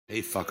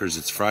Hey fuckers,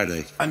 it's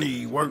Friday. I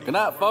need work. Good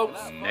night, folks.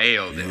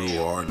 Nailed it.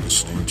 You are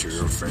listening to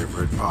your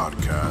favorite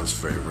podcast,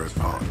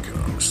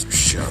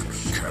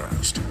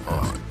 Shattercast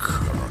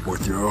Uncut,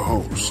 with your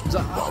host,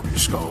 Bobby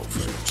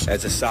Skullface.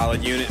 That's a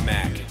solid unit,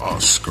 Mac.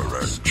 Oscar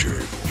and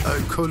Jake.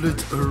 I call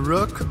it a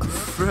rock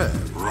Fred.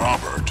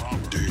 Robert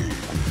D.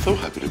 So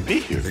happy to be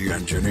here. The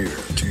engineer,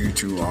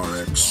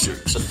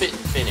 T2RX6. The fit and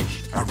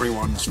finish.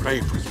 Everyone's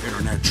favorite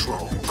internet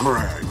troll,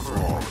 Greg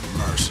for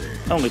Mercy.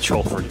 Only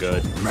troll for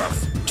good.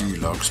 Meth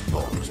Deluxe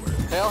Baldwin.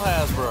 Hell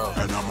Hasbro.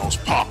 And the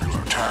most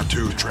popular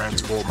tattoo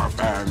transformer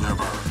band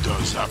ever,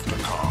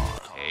 Decepticon.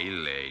 Hey,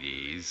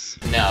 ladies.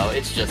 No,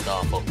 it's just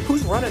awful.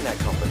 Who's running that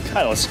company?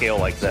 I don't scale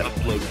like that.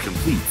 Upload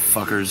complete,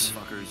 fuckers.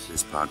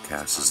 This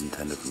podcast is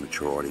intended for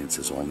mature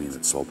audiences only, and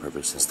its sole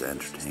purpose is to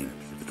entertain.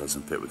 If it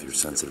doesn't fit with your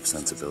sensitive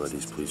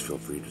sensibilities, please feel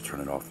free to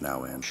turn it off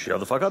now and Shut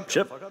the fuck up,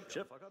 Chip.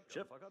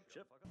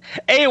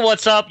 Hey,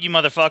 what's up, you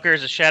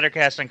motherfuckers? It's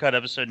Shattercast Uncut,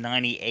 episode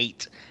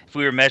 98. If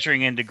we were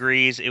measuring in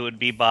degrees, it would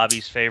be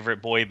Bobby's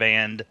favorite boy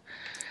band.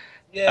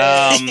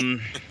 Yeah.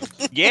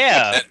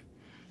 Yeah.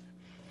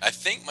 I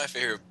think my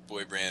favorite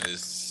boy band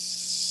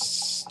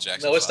is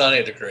Jackson. No, it's not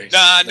 8 degrees.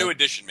 Nah, New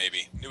Edition,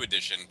 maybe. New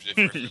Edition. If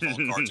all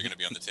the cards are going to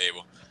be on the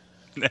table.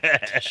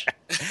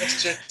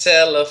 It's your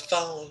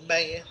telephone,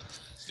 man.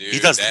 Dude, he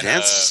does that,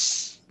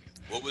 dance.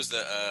 What was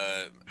the...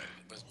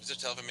 was it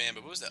Telephone Man?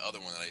 But what was the other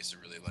one that I used to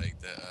really like?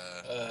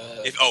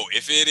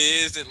 If it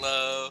isn't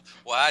love,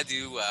 why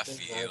do I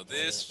feel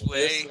this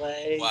way?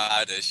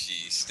 Why does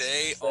she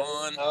stay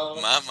on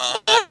my mind?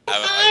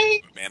 I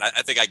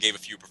think I gave a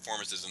few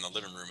performances in the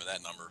living room of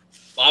that number.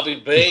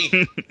 Bobby B.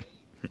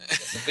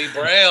 B.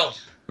 Brown.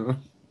 Anyway.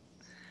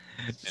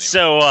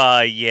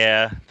 So,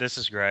 yeah, this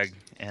is Greg,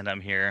 and I'm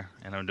here,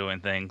 and I'm doing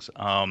things.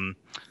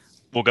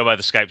 We'll go by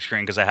the Skype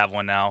screen because I have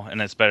one now,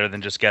 and it's better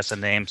than just guessing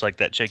names like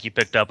that chick you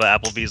picked up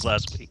at Applebee's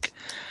last week.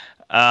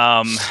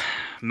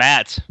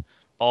 Matt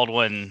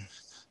Baldwin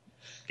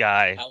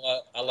guy.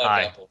 I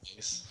like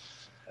Applebee's.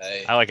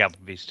 Hey, I like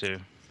Applebee's too.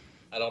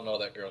 I don't know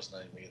that girl's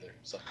name either.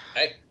 So,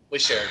 hey, we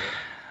shared it.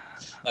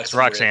 Like It's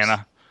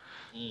Roxana.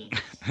 Mm.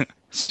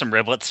 Some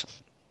riblets.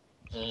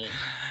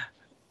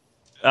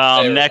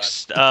 Mm.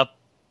 Next up.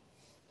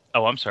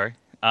 Oh, I'm sorry.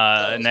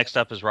 Next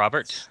up is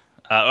Robert.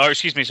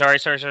 Excuse me. Sorry.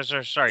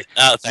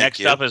 Oh,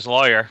 Next up is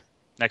lawyer.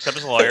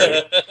 Lawyer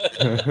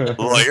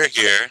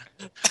here.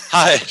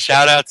 Hi,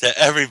 shout out to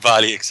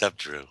everybody except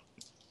Drew.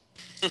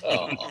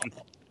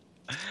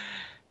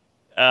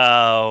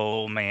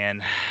 Oh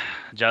man,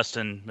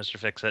 Justin, Mr.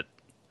 Fix-It.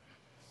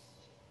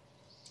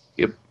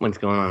 Yep. What's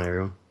going on,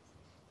 everyone?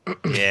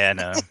 Yeah,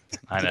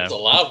 I know. There's a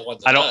live one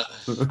tonight.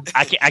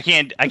 I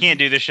can't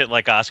do this shit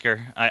like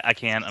Oscar. I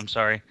can't. I'm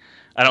sorry.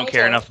 I don't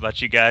care enough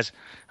about you guys.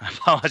 I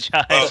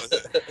apologize. Well,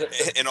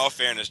 in all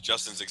fairness,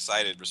 Justin's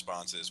excited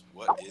response is,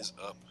 "What is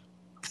up?"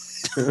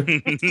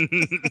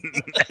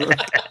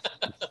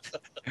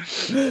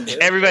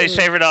 Everybody's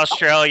favorite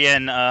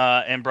Australian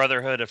and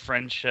Brotherhood of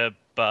Friendship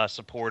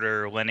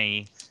supporter,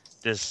 Lenny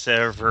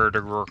Devastator.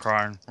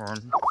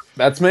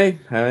 That's me.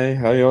 Hey,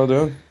 how y'all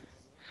doing?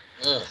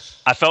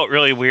 I felt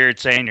really weird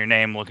saying your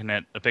name looking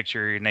at a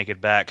picture of your naked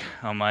back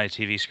on my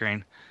TV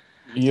screen.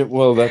 Yeah,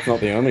 well, that's not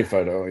the only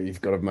photo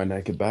you've got of my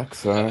naked back,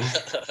 so...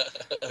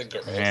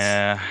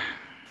 Yeah.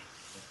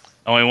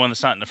 Only one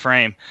that's not in the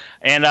frame.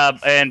 And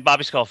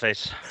Bobby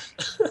Skullface.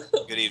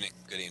 Good evening.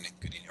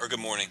 Or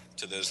good morning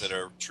to those that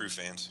are true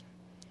fans.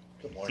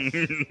 Good morning.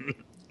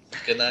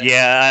 Good night.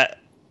 Yeah.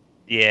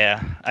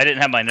 I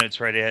didn't have my notes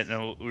ready yet.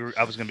 No,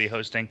 I was going to be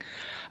hosting.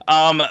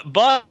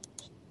 But...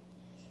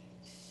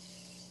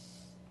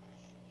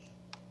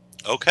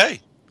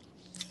 Okay.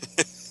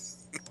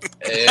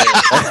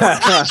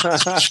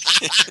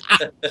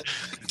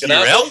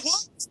 Derailed?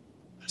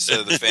 Instead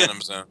of the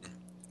Phantom Zone.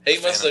 He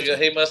must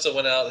have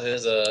went out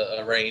his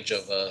a range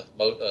of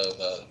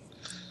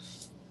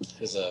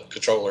his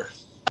controller.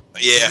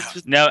 Yeah.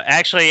 No,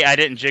 actually, I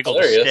didn't jiggle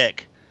the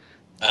stick.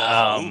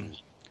 Oh.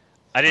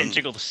 I didn't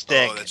jiggle the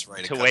stick that's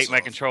right. to wake my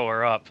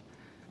controller up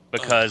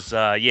because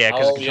the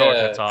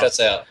controller cuts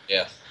out.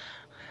 Yeah.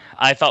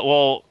 I thought,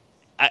 well,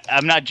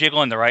 I'm not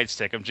jiggling the right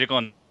stick. I'm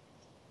jiggling.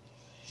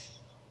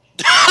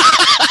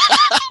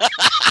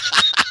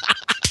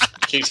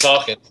 Keep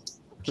talking.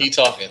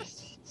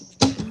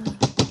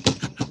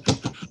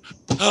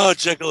 Oh,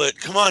 jiggle it.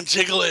 Come on,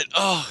 jiggle it.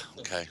 Oh,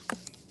 okay.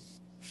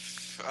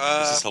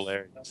 This is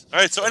hilarious. All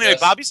right, so anyway,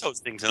 Bobby's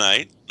hosting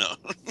tonight. No.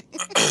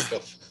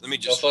 Let me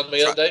just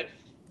update.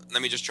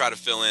 Let me just try to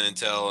fill in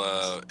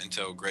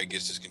until Greg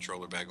gets his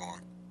controller back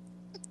on.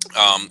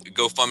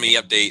 GoFundMe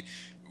update.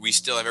 We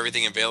still have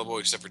everything available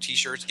except for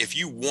T-shirts. If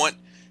you want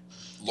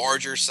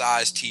larger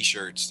size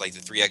T-shirts like the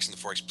 3X and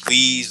the 4X,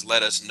 please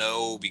let us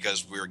know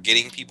because we're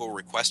getting people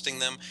requesting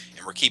them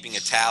and we're keeping a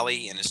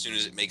tally. And as soon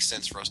as it makes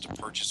sense for us to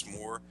purchase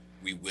more,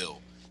 we will.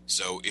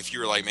 So if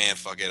you're like, man,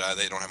 fuck it,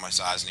 they don't have my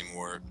size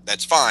anymore,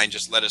 that's fine.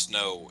 Just let us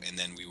know and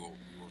then we will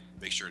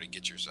make sure to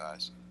get your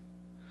size.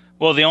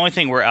 Well, the only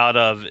thing we're out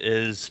of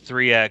is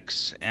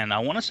 3X and I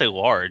want to say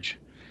large.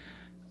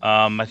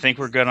 I think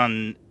we're good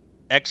on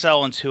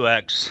XL and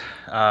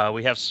 2X.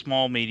 We have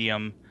small,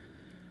 medium,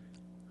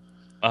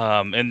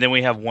 and then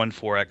we have one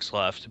 4X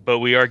left. But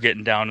we are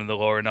getting down in the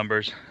lower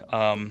numbers.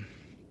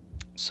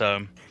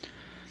 So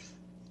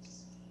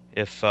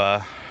if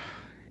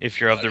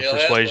you're of their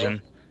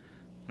persuasion,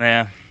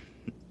 yeah,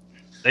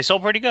 they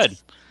sold pretty good.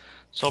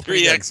 Sold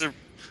pretty good.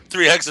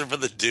 3X are for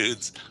the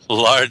dudes.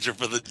 Large are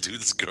for the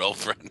dudes'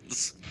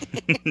 girlfriends.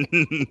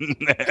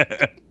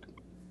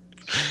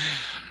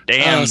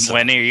 Damn,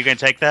 Lenny, are you gonna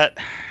take that?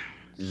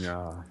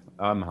 No,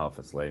 I'm half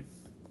asleep.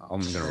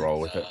 I'm gonna roll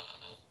with it.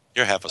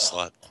 You're half a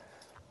slut.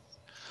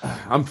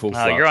 I'm full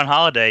slut. You're on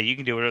holiday. You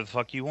can do whatever the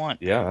fuck you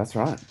want. Yeah, that's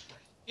right.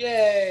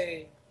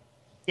 Yay!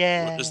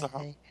 Yeah.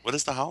 What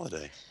is the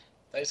holiday?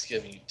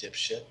 Thanksgiving, you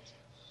dipshit.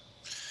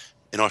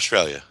 In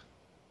Australia.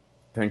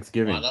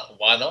 Thanksgiving.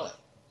 Why not?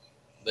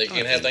 They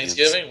can have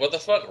Thanksgiving? What the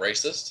fuck,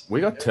 racist?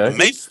 We got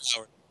turkey.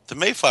 The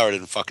Mayflower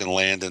didn't fucking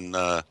land in...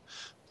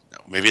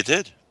 maybe it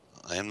did.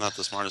 I am not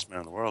the smartest man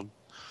in the world.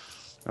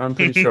 I'm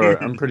pretty sure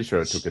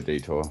it took a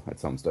detour at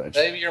some stage.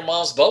 Maybe your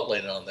mom's boat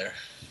landed on there.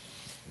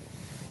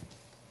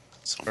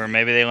 Or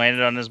maybe they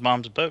landed on his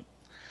mom's boat.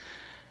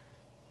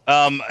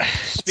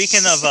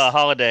 Speaking of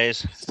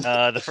holidays,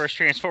 the first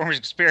Transformers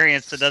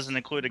experience that doesn't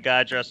include a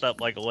guy dressed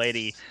up like a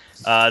lady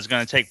is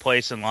going to take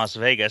place in Las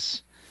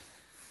Vegas.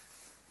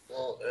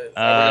 Well,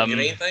 are we going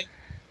to get anything?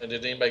 And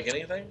did anybody get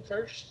anything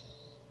first?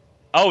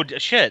 Oh,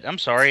 shit. I'm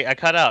sorry. I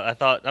cut out.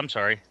 I'm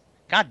sorry.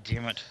 God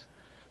damn it.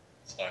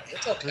 Sorry.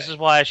 It's okay. This is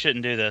why I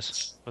shouldn't do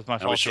this with my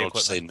faulty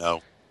equipment. Say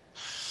no.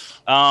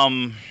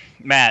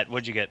 Matt,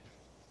 what'd you get?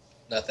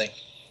 Nothing.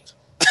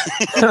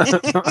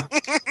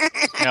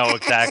 No,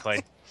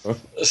 exactly.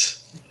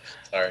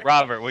 Sorry.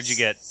 Robert, what'd you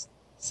get?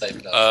 Save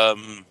it up.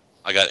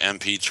 I got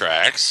MP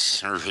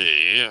tracks.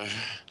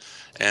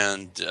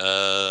 And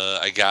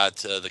I got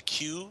the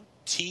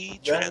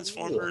QT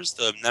Transformers,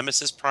 the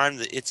Nemesis Prime,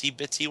 the itsy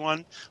bitsy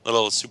one,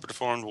 little super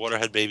deformed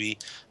waterhead baby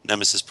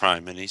Nemesis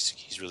Prime, and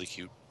he's really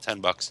cute.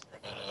 $10.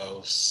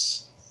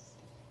 Gross.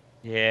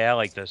 Yeah, I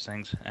like those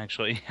things.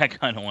 Actually, I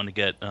kind of want to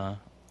get them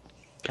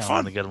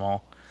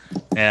all.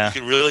 Yeah, you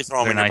can really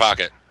throw them in your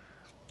pocket.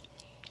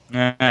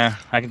 I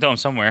can throw them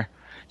somewhere.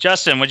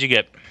 Justin, what'd you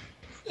get?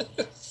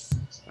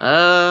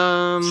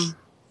 I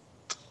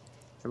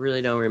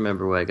really don't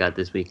remember what I got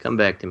this week. Come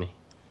back to me.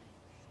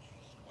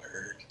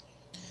 Word.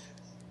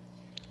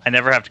 I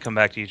never have to come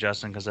back to you,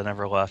 Justin, because I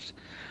never left.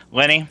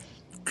 Lenny?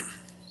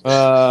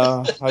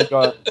 I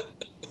got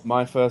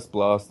my first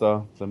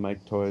blaster, the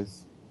Make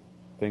Toys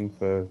thing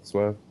for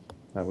Swerve.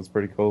 That was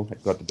pretty cool. I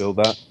got to build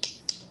that.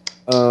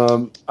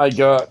 I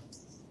got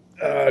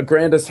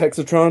Grandest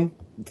Hexatron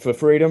for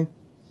Freedom.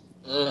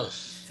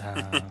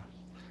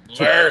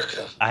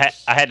 America. I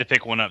had to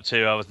pick one up,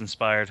 too. I was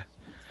inspired.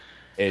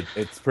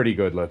 It's pretty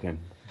good looking,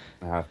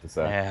 I have to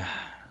say. Yeah.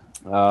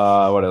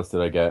 What else did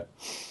I get?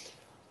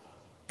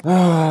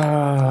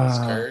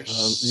 Scourge.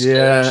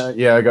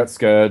 Yeah, I got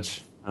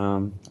Scourge.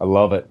 I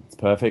love it. It's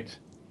perfect.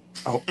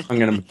 Oh, I'm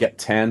gonna get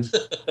 10.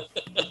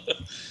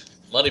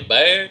 Money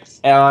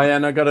bags.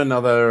 And I got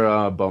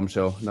another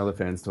Bombshell, another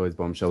Fans Toys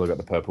Bombshell. I got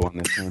the purple one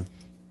this time.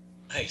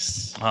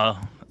 Nice.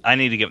 I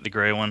need to get the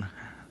gray one.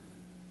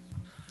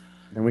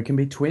 Then we can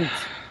be twins.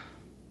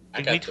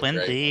 We can be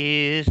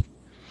twinsies.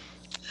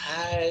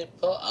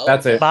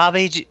 That's it.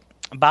 Bobby, did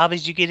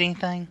you get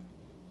anything?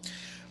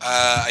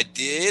 I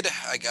did.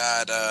 I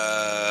got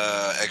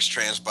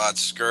X-Transbot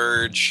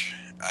Scourge.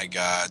 I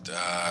got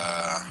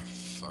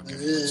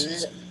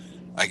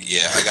I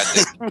got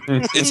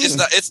that.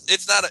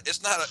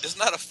 It's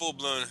not a full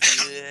blown.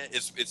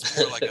 It's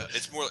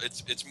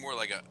more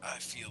like a. I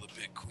feel a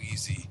bit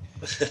queasy.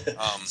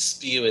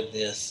 Spewing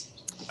this.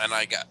 And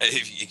I got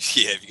if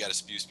you got to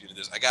spew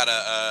this. I got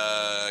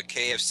a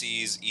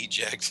KFC's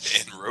Eject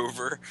and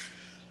Rover.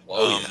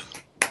 Whoa.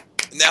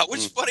 Now,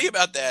 what's funny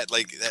about that?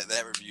 Like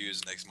that review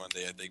is next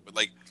Monday, I think. But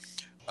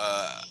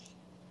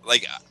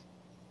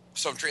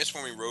so I'm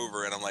transforming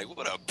Rover, and I'm like,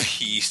 what a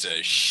piece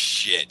of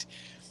shit.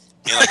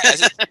 And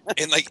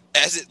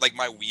as it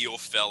my wheel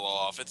fell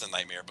off. It's a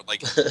nightmare. But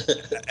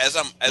as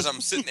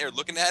I'm sitting there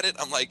looking at it,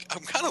 I'm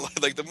kind of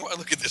like the more I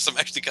look at this, I'm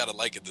actually kind of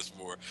liking this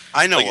more.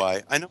 I know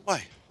why.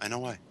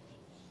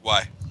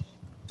 Why?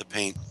 The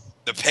paint.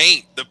 The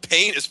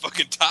paint is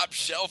fucking top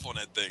shelf on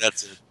that thing.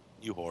 That's it.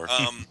 You whore.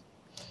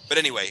 But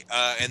anyway,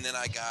 and then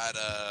I got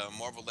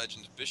Marvel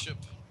Legends Bishop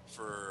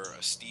for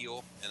a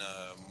steal in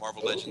a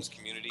Marvel Legends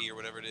community or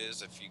whatever it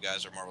is. If you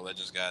guys are Marvel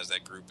Legends guys,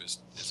 that group is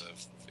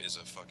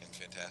a fucking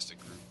fantastic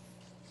group.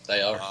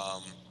 They are.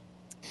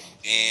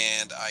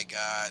 And I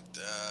got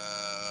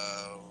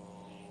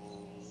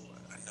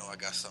I know I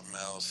got something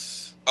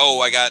else. Oh,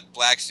 I got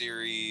Black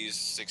Series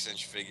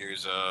 6-inch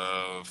figures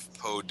of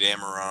Poe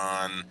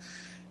Dameron,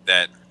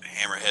 that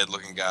hammerhead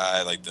looking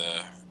guy, like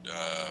the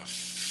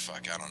I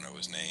don't know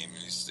his name.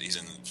 He's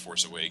in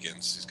Force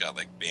Awakens. He's got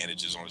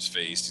bandages on his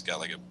face. He's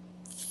got a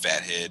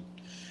fat head.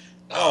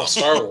 Oh,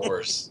 Star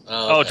Wars.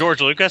 Okay.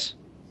 George Lucas.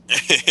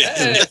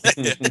 Yeah,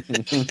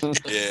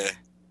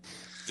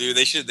 dude.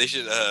 They should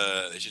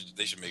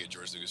make a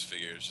George Lucas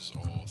figure. It's just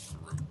all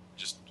through.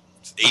 Just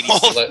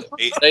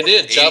They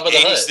did. Jabba the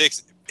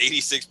Hutt.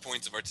 86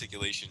 points of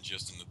articulation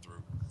just in the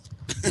throat.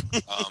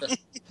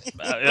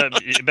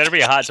 It better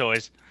be a Hot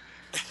Toys.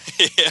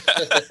 Yeah.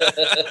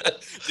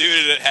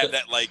 Dude, it had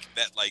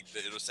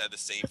it was had the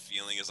same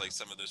feeling as like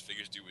some of those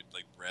figures do with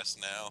like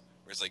breasts now,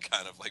 where it's like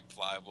kind of like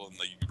pliable and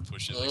like you can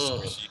push it like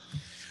squishy.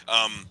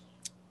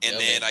 And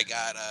then I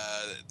got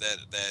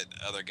that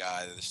other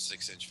guy, the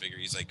 6-inch figure.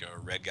 He's like a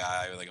red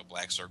guy with like a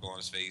black circle on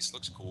his face.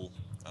 Looks cool.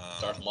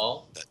 Darth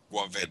Maul?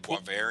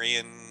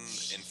 Guavarian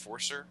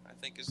Enforcer, I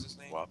think is his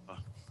name.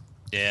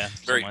 Yeah,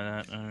 very,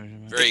 like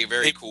that.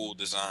 very cool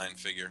design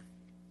figure.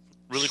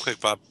 Really quick,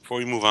 Bob, before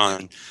we move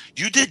on,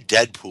 you did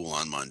Deadpool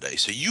on Monday,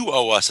 so you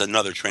owe us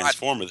another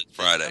Transformer this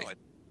Friday.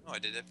 No, I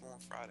did Deadpool on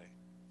Friday.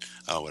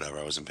 Oh, whatever.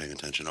 I wasn't paying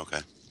attention.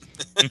 Okay.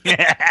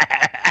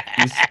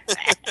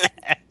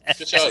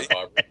 Good job,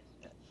 Barbara.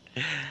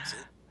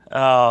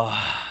 Oh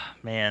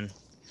man.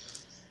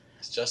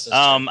 It's Justin's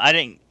I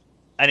didn't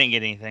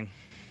get anything.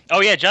 Oh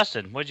yeah,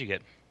 Justin, what'd you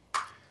get?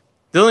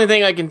 The only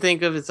thing I can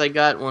think of is I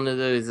got one of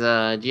those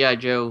G.I.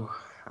 Joe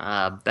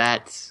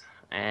bats,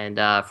 and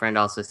a friend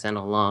also sent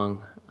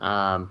along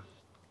a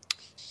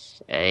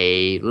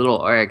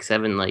little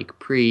RX-7 like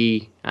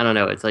I don't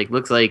know, it's like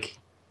looks like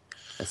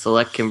a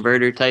select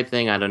converter type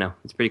thing. I don't know.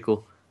 It's pretty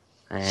cool.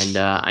 And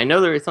I know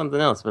there is something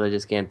else, but I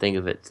just can't think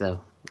of it, so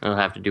I'll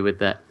have to do with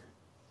that.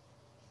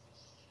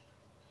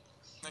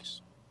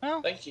 Nice.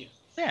 Well, thank you.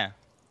 Yeah,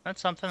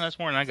 that's something. That's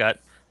more than I got.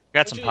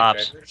 Got some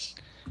pops.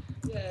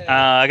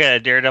 Yeah. I got a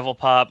Daredevil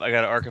pop. I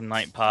got an Arkham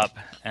Knight pop,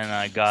 and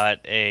I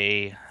got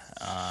an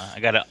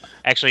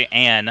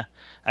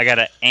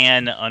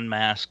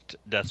unmasked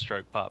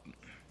Deathstroke pop.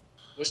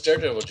 Which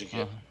Daredevil did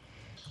you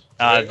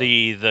get?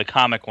 The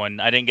comic one.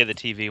 I didn't get the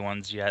TV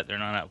ones yet. They're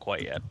not out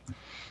quite yet.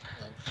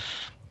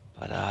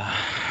 But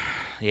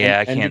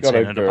yeah, I can't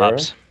say no to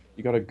pops.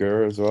 You got a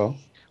Gur as well.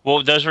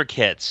 Well, those were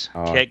kits.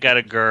 Oh. Kit got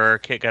a Gur,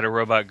 Kit got a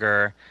Robot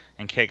Gur,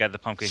 and Kit got the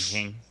Pumpkin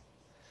King.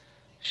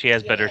 She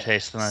has better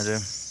taste than I do.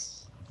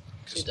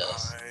 She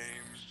does. I'm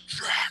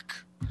Jack,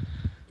 the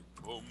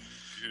Pumpkin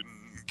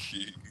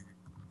King.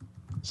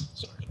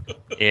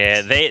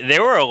 Yeah,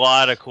 there were a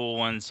lot of cool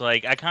ones.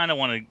 Like I kind of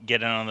want to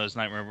get in on those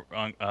Nightmare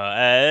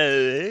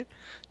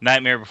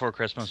Before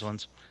Christmas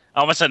ones. I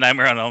almost said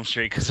Nightmare on Elm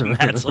Street because of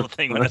Matt's little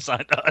thing when I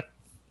signed on.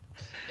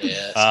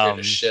 Yeah, scared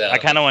the shit out I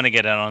of kind of me. want to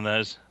get in on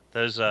those.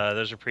 Those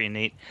are pretty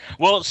neat.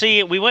 Well,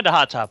 see, we went to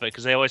Hot Topic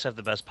because they always have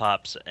the best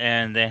pops,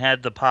 and they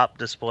had the pop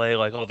display,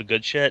 like all the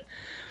good shit,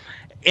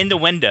 in the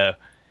window.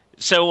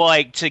 So,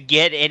 like, to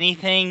get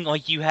anything,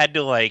 like, you had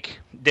to, like,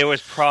 there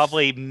was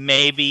probably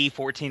maybe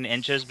 14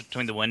 inches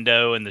between the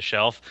window and the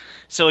shelf.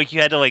 So, like,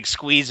 you had to, like,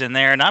 squeeze in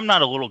there, and I'm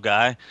not a little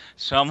guy,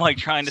 so I'm, like,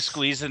 trying to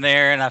squeeze in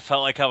there, and I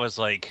felt like I was,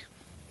 like,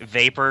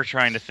 vapor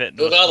trying to fit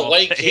into Move a out of the small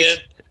way, space.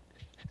 kid.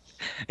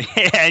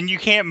 Yeah, and you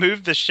can't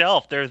move the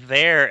shelf. They're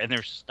there and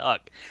they're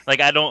stuck.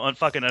 Like, I don't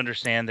fucking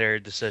understand their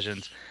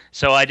decisions.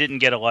 So I didn't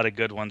get a lot of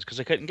good ones because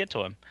I couldn't get to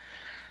them.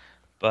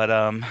 But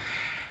I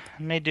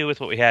made do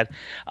with what we had.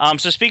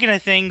 So speaking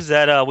of things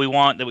that we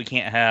want that we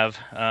can't have,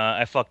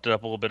 I fucked it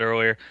up a little bit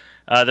earlier.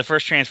 The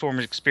first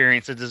Transformers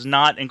experience, it does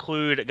not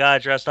include a guy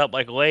dressed up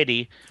like a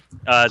lady.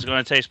 It's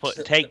going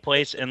to take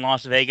place in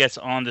Las Vegas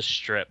on the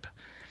Strip.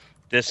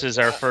 This is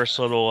our first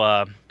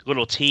little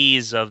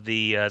tease of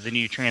the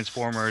new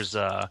Transformers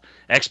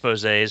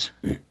exposés,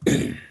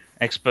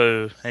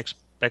 expose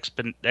that's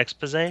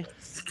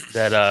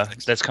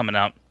coming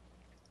out.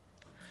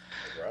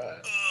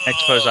 Right.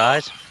 Expose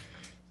eyes.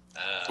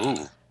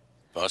 Ooh,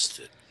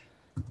 busted.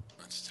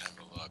 Let's have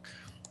a look.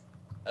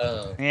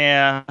 Oh.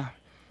 Yeah,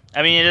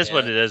 I mean it is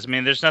what it is. I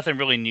mean, there's nothing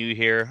really new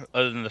here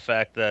other than the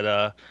fact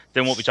that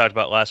than what we talked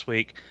about last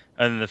week,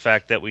 other than the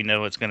fact that we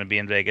know it's going to be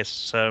in Vegas.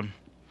 So.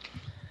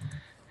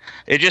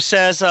 It just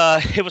says,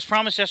 it was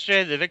promised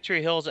yesterday the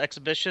Victory Hills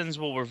exhibitions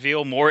will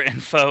reveal more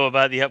info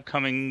about the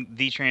upcoming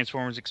The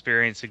Transformers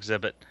Experience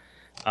exhibit.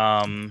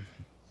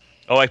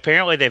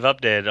 Apparently they've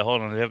updated.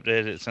 Hold on, they've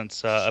updated it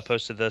since I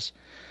posted this.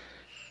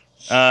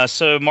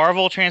 So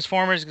Marvel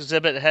Transformers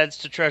exhibit heads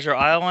to Treasure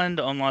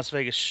Island on Las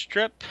Vegas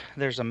Strip.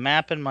 There's a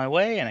map in my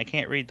way, and I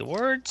can't read the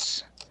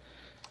words.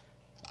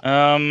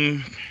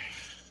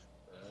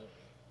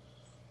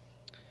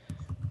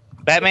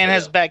 Batman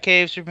has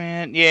Batcave,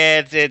 Superman.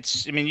 Yeah,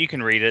 it's. I mean, you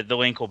can read it. The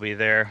link will be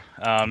there.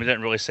 It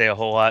doesn't really say a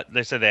whole lot.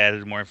 They said they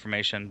added more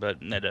information, but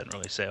it doesn't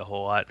really say a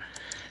whole lot.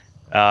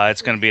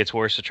 It's going to be a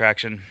tourist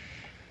attraction.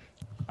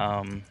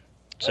 So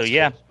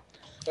yeah,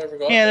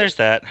 yeah. There's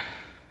that.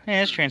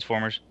 Yeah, it's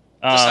Transformers.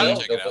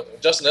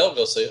 Justin L. will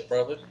go see it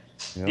probably.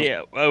 Yep.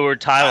 Yeah, or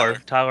Tyler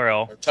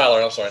L. Or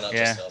Tyler, I'm sorry, not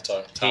Yeah. Justin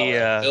L.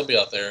 Tyler. He'll be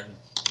out there in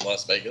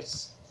Las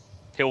Vegas.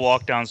 He'll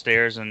walk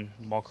downstairs and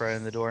walk right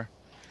in the door.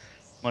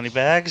 Money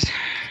bags.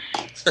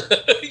 So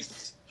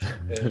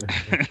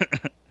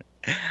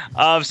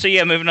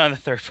yeah, moving on to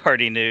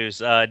third-party news.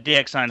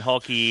 DX9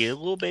 Hulkie,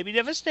 little baby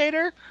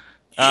Devastator.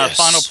 Yes.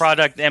 Final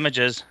product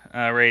images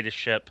ready to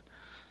ship.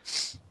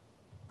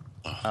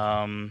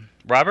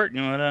 Robert,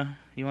 you wanna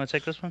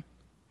take this one?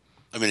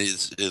 I mean,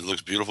 it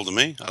looks beautiful to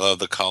me. I love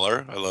the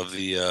color. I love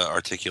the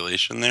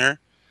articulation there.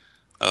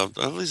 I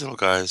love these little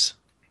guys.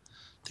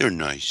 They're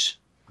nice.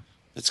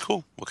 It's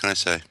cool. What can I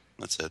say?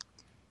 That's it.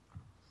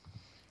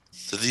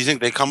 So do you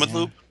think they come with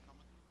lube?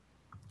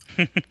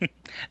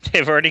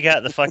 They've already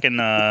got the fucking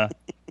the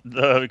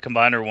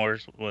Combiner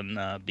Wars one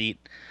beat.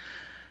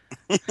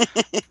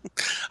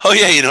 Oh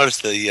yeah, you notice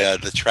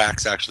the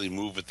tracks actually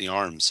move with the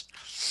arms.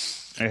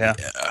 Yeah.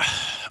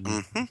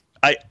 Mm-hmm.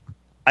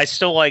 I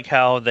still like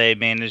how they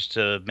managed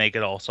to make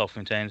it all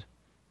self-contained.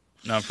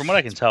 No, from what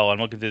I can tell, I'm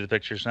looking through the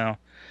pictures now,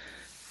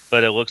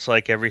 but it looks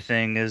like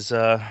everything is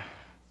all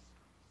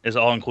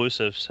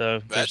inclusive.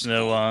 So there's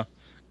no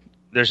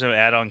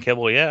add-on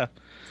kibble. Yeah.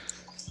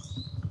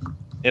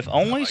 If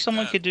only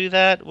someone could do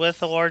that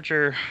with a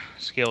larger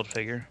scaled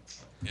figure.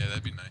 Yeah,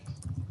 that'd be nice.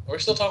 Are we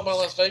still talking about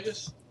Las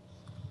Vegas?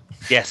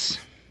 Yes.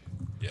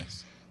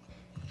 Yes.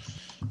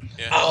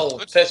 Yeah. Oh,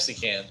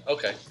 Pepsi can.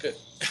 Okay, good.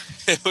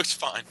 It looks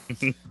fine.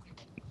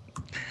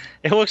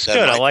 It looks good.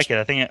 I like it.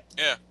 I think it.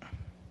 Yeah.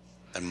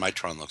 And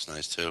Mitron looks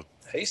nice too.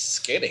 He's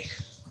skinny.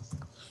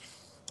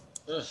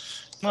 Well,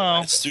 It's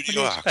what do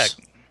Studio you Ox.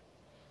 expect?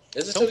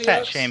 Is it Don't Studio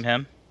fat Ox? shame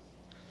him.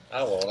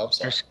 I won't. I'm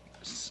sorry. Or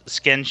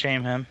skin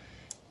shame him.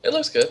 It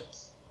looks good.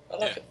 I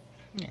like it.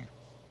 Yeah.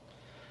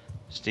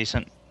 It's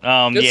decent.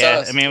 Good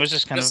Yeah. size. I mean, it was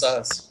just kind Good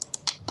of. size.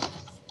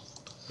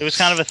 It was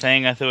kind of a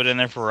thing. I threw it in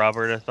there for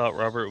Robert. I thought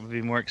Robert would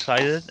be more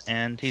excited,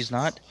 and he's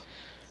not.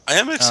 I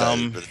am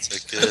excited, but it's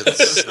like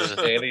it's,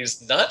 And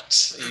he's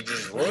nuts. He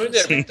just ruined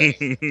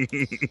everything.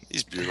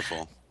 he's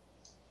beautiful.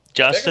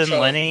 Justin, Megatron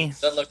Lenny.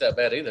 doesn't look that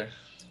bad either.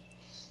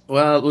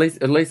 Well, at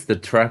least the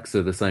tracks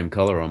are the same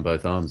color on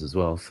both arms as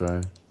well.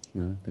 So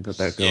they got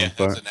that going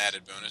for that's it. an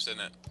added bonus,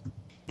 isn't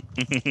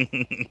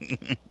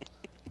it?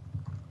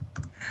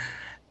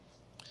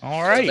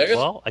 All right. The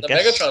Well, I the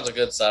guess. Megatron's a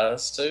good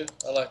size too.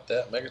 I like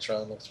that.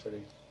 Megatron looks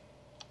pretty.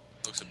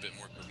 Looks a bit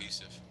more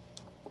cohesive.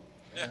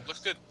 Yeah, looks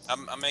good.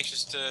 I'm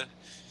anxious to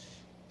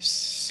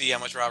see how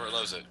much Robert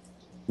loves it.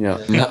 Yeah,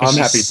 I'm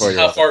happy for you.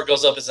 How far it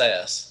goes up his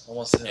ass. I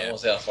want to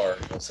see how far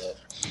it goes up.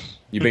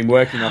 You've been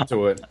working up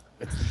to it.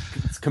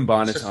 It's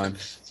combiner time.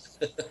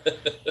 You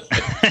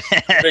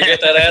better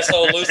get that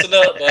asshole loosened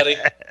up, buddy.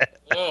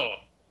 Oh.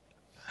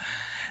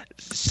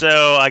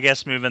 So I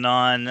guess moving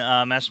on,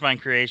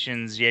 Mastermind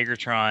Creations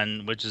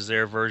Jagertron, which is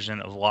their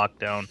version of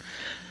Lockdown.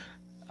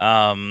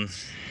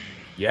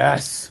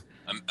 Yes.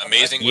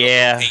 Amazing.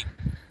 Yeah.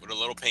 What a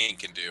little paint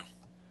can do.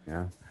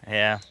 Yeah.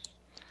 Yeah.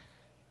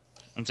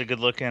 It's a good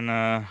looking.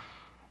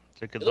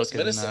 It's a good It looks looking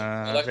menacing.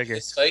 I like figure.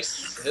 his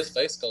face. His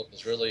face sculpt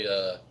is really,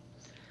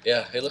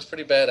 yeah, he looks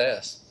pretty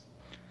badass.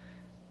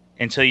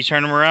 Until you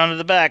turn him around to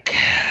the back.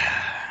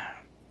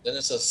 Then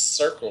it's a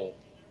circle.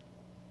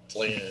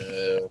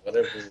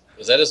 Whatever.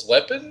 Is that his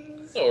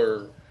weapon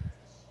or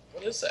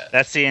what is that?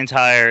 That's the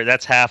entire.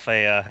 That's half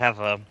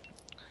a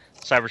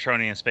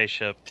Cybertronian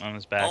spaceship on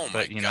his back. Oh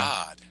my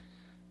god.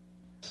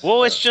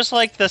 Well, it's just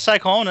like the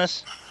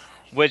Cyclonus.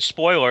 Which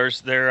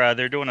spoilers?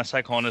 They're doing a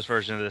Cyclonus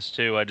version of this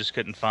too. I just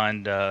couldn't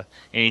find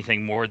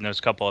anything more than those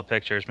couple of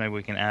pictures. Maybe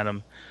we can add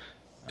them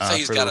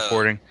He's for got the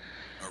recording.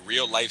 A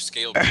real life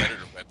scale predator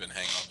weapon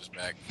hanging off his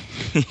back.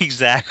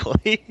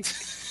 Exactly.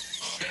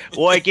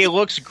 Like, it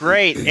looks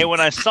great. And when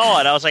I saw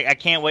it, I was like, I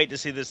can't wait to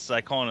see this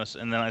Cyclonus.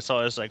 And then I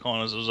saw this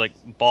Cyclonus. It was like,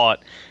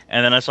 bought.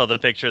 And then I saw the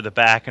picture of the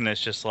back, and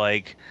it's just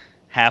like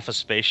half a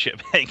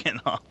spaceship hanging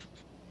off.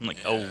 I'm like,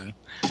 oh.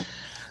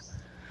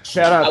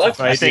 Shout out like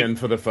to Fabian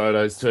for the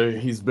photos too.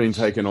 He's been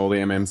taking all the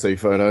MMC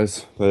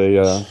photos.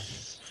 The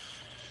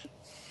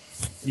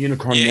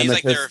Unicron Yeah,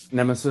 he's like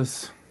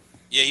Nemesis.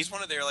 Yeah, he's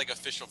one of their like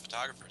official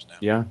photographers now.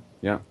 Yeah,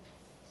 yeah.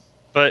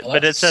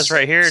 But it says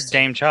right here,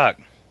 Dame Chalk.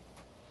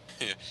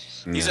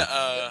 He's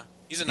a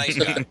nice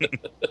guy.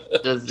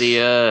 Does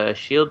the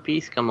shield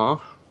piece come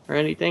off or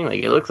anything?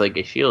 Like, it looks like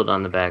a shield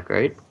on the back,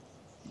 right?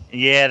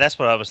 Yeah, that's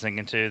what I was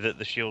thinking too, that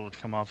the shield would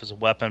come off as a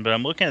weapon. But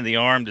I'm looking at the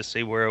arm to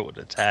see where it would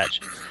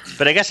attach.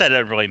 But I guess that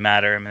doesn't really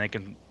matter. I mean, they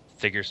can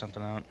figure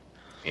something out.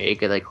 Yeah, he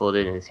could like hold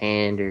it in his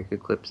hand, or it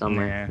could clip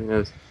somewhere. Yeah. Who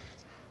knows?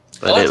 I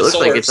But like it the looks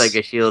like it's swords.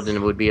 like a shield, and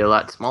it would be a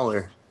lot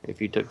smaller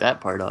if you took that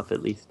part off,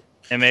 at least.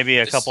 And maybe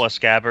a couple of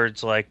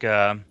scabbards, like with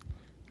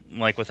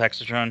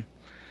Hexatron.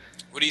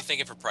 What are you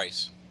thinking for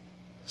price?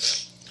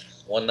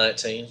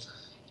 119.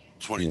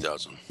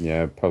 20,000.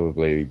 Yeah,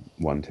 probably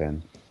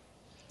 110.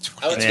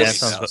 I would Yeah, just-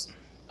 sounds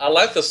I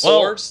like the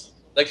swords.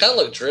 They kind of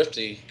look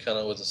drifty, kind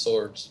of with the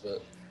swords,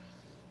 but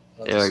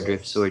I like They the are swords.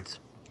 drift swords.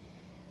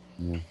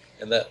 Yeah.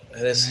 And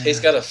he's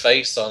got a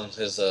face on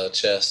his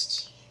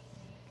chest.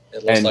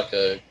 It looks And- like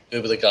a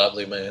goobly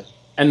gobbly man.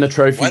 And the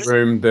trophy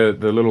room, the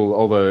little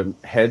all the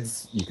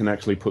heads, you can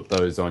actually put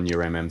those on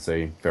your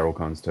MMC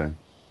Feralcons too.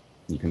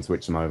 You can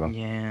switch them over.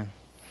 Yeah.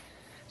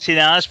 See,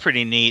 now that's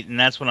pretty neat, and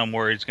that's what I'm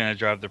worried is going to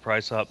drive the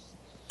price up.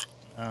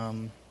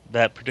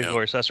 That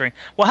particular accessory.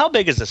 Well, how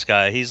big is this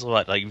guy? He's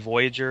what, like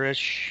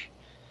Voyager-ish?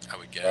 I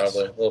would guess.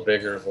 Probably a little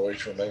bigger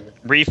Voyager, maybe.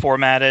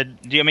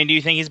 Reformatted. Do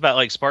you think he's about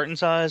like Spartan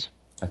size?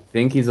 I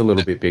think he's a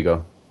little bit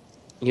bigger.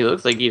 He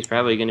looks like he's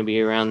probably going to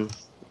be around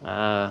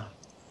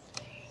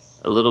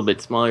a little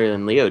bit smaller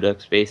than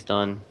Leoducks based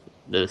on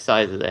the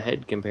size of the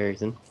head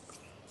comparison.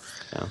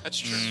 So. That's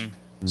true.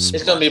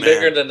 He's going to be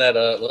bigger than that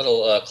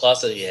little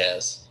closet he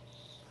has.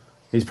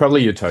 He's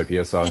probably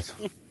Utopia size.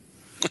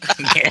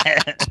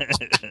 Yeah. I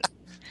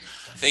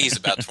think he's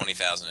about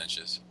 20,000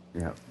 inches.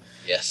 Yeah.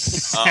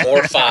 Yes.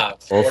 Or 5.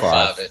 Or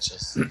 5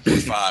 inches. Or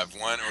 5.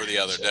 One or the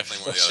other.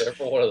 Definitely one or the other.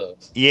 For one of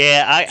those.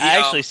 Yeah, I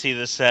actually see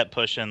this set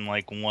pushing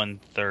like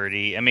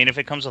 130. I mean, if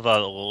it comes with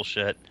all the little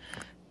shit,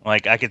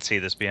 like I could see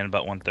this being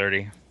about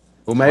 130.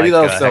 Well, maybe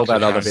like, they'll sell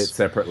that other Hexatrons. bit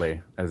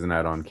separately as an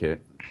add-on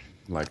kit,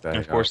 like that.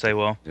 Of course they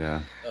will.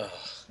 Yeah.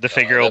 The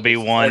figure will be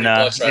one.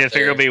 $40 The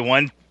figure will be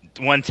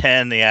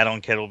 110. The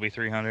add-on kit will be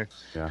 300.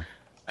 Yeah.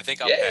 I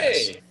think I'll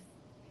pass.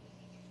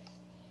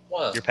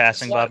 Wow. You're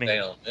passing, Slide Bobby?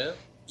 down, man.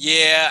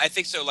 Yeah, I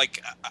think so.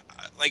 Like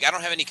I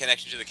don't have any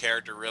connection to the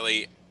character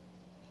really,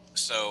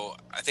 so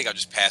I think I'll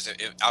just pass it.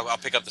 I'll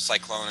pick up the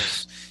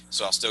Cyclonus,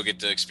 so I'll still get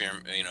to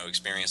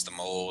experience the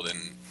mold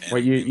and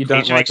Wait, you don't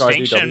Age of like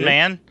Extinction, IDW?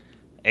 man.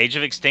 Age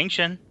of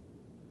Extinction.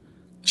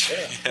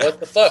 Yeah. What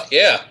the fuck?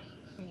 Yeah.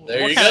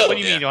 There you go. What do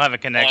you mean you don't have a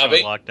connection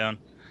Bobby? with Lockdown?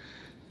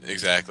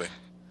 Exactly.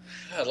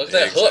 God, look at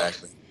that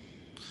hook.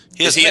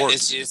 He has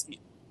warts.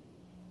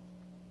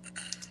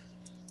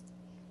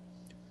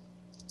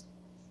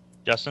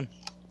 Justin?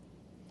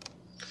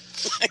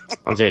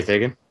 I'm sorry, say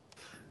again?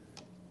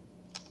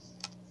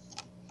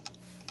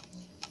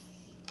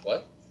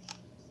 What?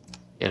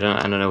 Yeah,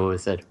 I don't know what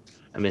was said.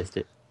 I missed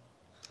it.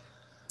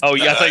 Oh,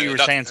 yeah, I thought you were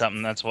nothing. saying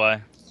something. That's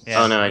why.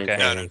 Yeah, Oh, no, I didn't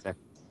okay. say anything.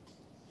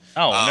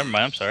 Oh, never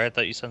mind. I'm sorry. I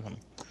thought you said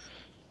something.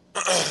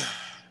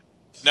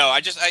 No,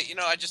 I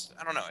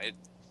don't know.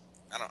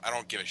 I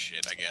don't give a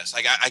shit. I guess.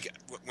 Like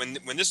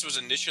when this was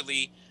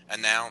initially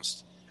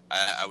announced,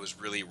 I was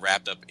really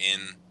wrapped up in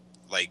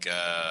like the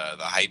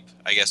hype,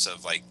 I guess,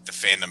 of like the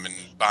fandom and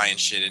buying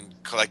shit and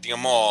collecting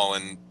them all,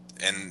 and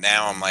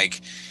now I'm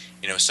like,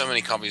 so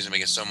many companies are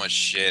making so much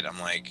shit. I'm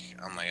like,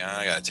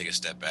 I gotta take a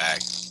step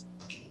back,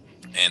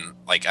 and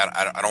like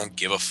I don't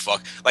give a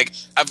fuck. Like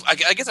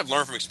I guess I've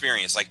learned from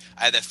experience. Like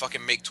I had that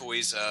fucking Make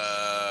Toys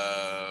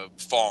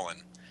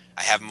Fallen.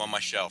 I have them on my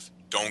shelf.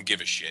 Don't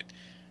give a shit.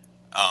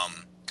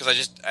 Because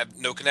I have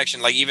no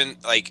connection. Like even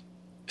like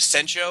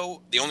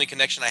Sencho, the only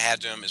connection I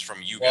had to him is from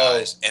you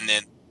guys, and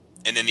then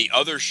the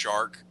other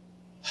shark,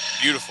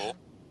 beautiful,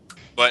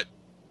 but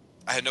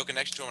I had no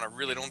connection to him, and I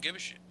really don't give a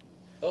shit.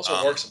 Those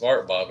are works of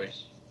art, Bobby.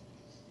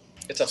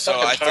 It's a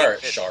fucking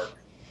pirate shark.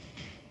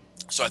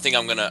 So I think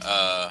I'm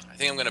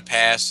gonna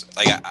pass.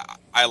 Like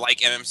I like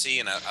MMC,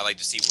 and I like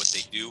to see what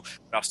they do,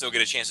 but I'll still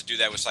get a chance to do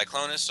that with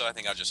Cyclonus. So I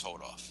think I'll just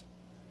hold off.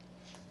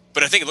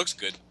 But I think it looks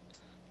good.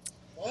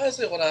 Why is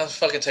it when I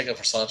fucking take up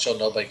for Sancho,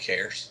 nobody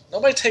cares?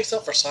 Nobody takes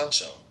up for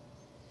Sancho.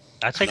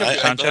 I take up for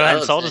Sancho. I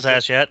haven't sold his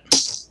ass yet.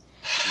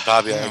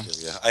 Bobby, I agree.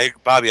 Yeah.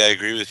 Bobby, I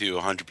agree with you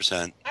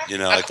 100%.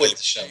 I quit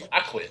the show. I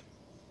quit.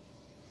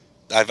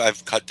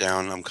 I've cut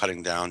down. I'm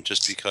cutting down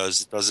just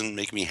because it doesn't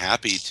make me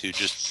happy to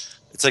just.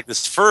 It's like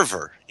this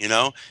fervor,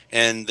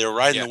 and they're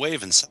riding the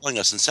wave and selling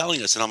us,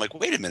 and I'm like,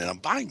 wait a minute, I'm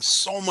buying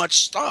so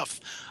much stuff.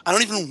 I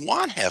don't even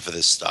want half of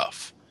this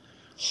stuff.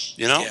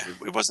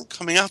 It wasn't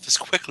coming out this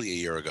quickly a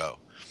year ago,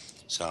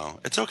 so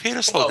it's okay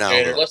to slow down.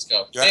 Gator, let's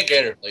go. Hey,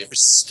 Gator,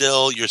 please.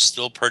 You're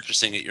still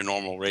purchasing at your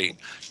normal rate.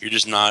 You're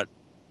just not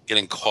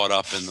getting caught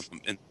up in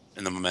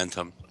the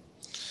momentum.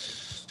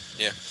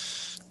 Yeah.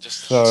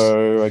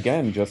 So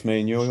again, just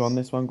me and you on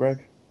this one,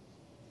 Greg.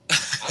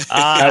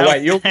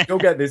 Wait, you'll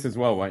get this as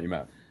well, won't you,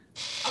 Matt?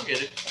 I'll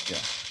get it. Yeah.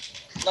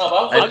 No,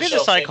 but I'll get the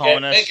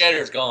Cyclonus.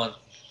 Gator's gone.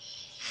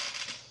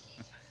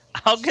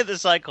 I'll get the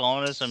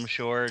Cyclonus, I'm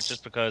sure,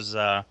 just because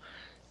I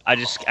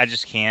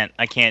just can't.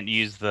 I can't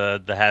use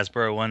the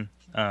Hasbro one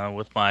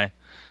with my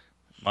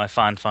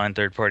fine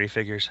third party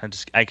figures.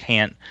 I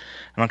can't.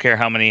 I don't care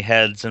how many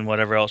heads and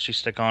whatever else you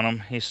stick on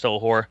him. He's still a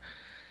whore.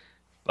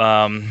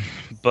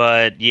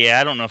 But yeah,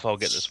 I don't know if I'll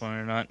get this one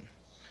or not.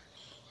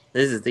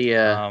 This is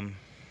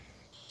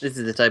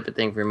the type of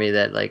thing for me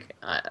that like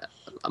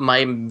my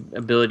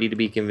ability to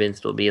be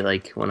convinced will be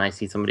like when I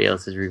see somebody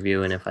else's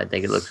review, and if I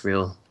think it looks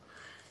real,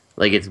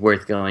 like it's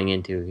worth going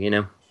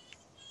into,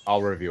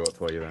 I'll review it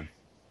for you then.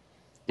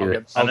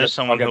 I'll get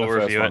someone who will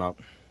review it. Well,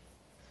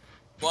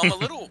 I'm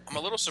a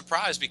little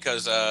surprised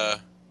because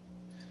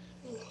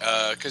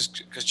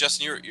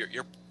Justin,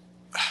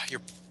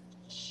 you're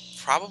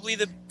probably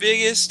the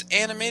biggest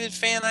animated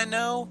fan I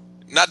know.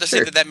 Not to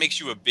say that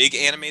makes you a big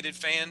animated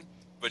fan,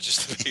 but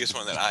just the biggest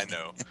one that I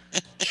know.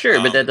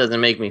 Sure, but that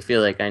doesn't make me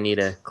feel like I need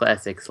a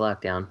classics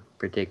lockdown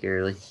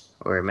particularly,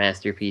 or a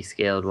masterpiece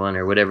scaled one,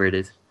 or whatever it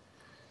is.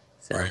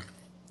 So. Right.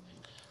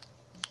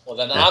 Well,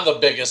 then I'm the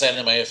biggest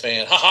anime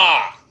fan. Ha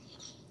ha!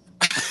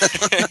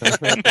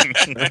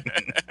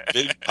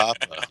 Big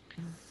Papa.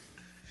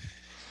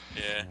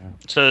 Yeah.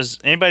 So does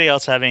anybody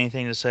else have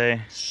anything to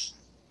say?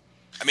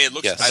 I mean, it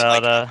looks. Yes. I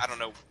don't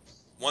know.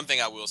 One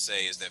thing I will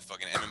say is that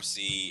fucking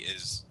MMC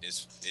is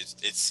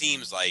it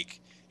seems like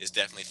is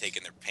definitely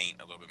taking their paint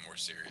a little bit more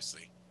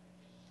seriously.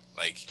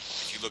 Like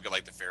if you look at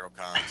like the Pharaoh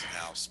cons and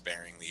how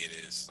sparingly it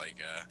is, like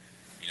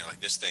like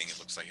this thing, it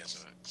looks like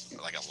it's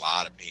a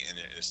lot of paint, and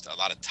it's a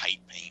lot of tight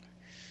paint.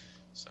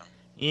 So.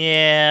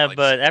 Yeah, like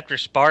but after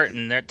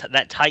Spartan,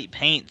 that tight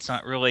paint's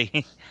not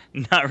really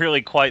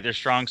quite their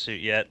strong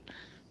suit yet.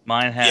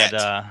 Mine had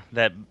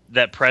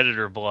that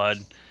Predator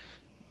blood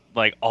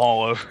like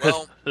all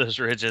over those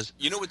ridges.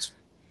 You know what's?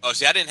 Oh,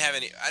 see, I didn't have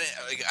any.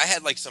 I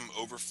had like some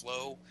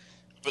overflow,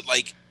 but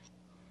like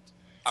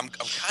I'm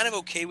kind of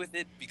okay with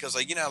it because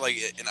like in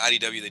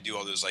IDW they do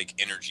all those like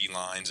energy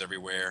lines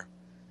everywhere.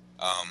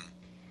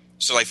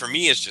 So like for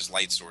me it's just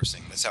light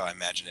sourcing. That's how I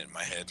imagine it in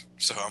my head.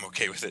 So I'm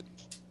okay with it.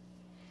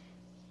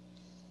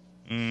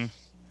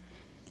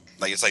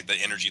 Like it's like the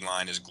energy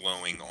line is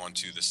glowing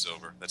onto the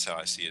silver. That's how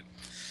I see it.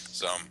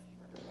 So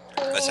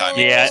that's how.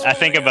 I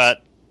think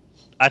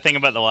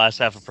about the last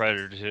half of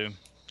Predator too.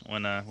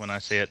 When I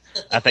see it,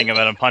 I think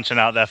about him punching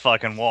out that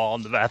fucking wall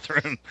in the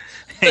bathroom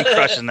and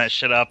crushing that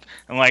shit up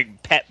and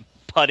like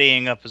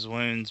puttying up his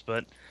wounds.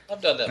 But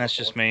I've done that. That's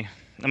before. just me.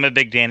 I'm a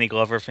big Danny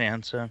Glover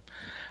fan. So,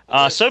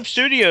 Soap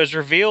Studios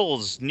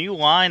reveals new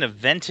line of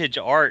vintage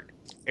art,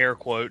 air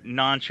quote,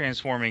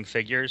 non-transforming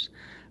figures.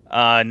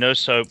 No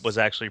Soap was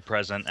actually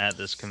present at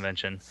this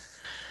convention.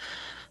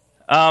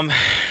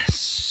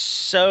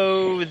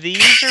 So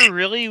these are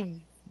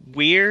really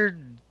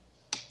weird.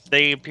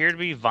 They appear to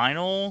be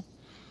vinyl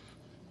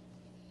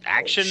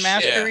action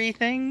mastery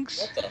things.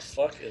 What the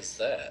fuck is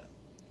that?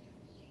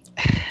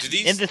 Do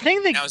these? And the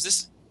thing that now is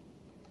this?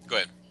 Go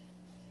ahead.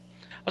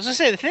 I was gonna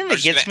say the thing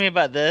that gets me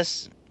about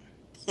this.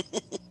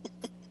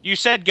 You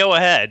said go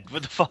ahead.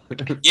 What the fuck?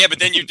 Yeah, but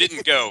then you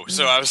didn't go,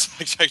 so I was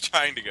like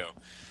trying to go.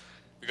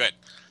 Go ahead.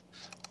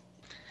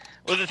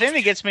 Well, the thing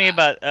that gets me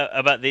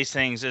about these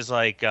things is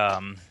like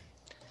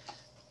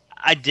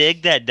I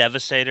dig that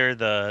Devastator,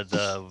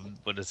 the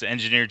what is it,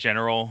 Engineer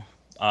General,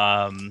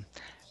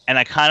 and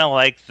I kind of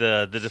like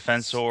the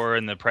Defensor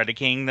and the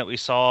Predaking that we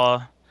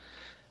saw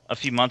a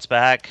few months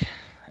back.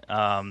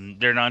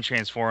 They're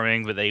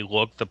non-transforming, but they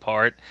look the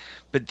part.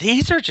 But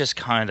these are just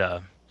kind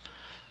of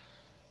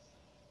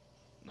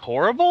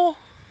horrible.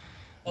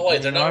 Oh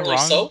wait, they're not really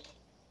soap?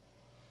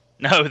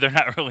 No, they're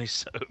not really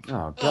soap.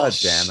 Oh, god damn it.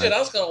 Shit, I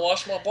was gonna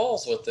wash my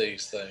balls with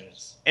these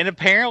things. And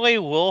apparently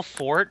Will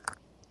Fort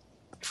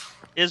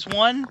is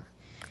one,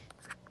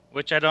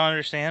 which I don't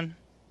understand.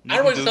 I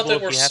always thought they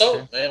were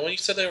soap, man. When you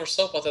said they were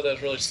soap, I thought that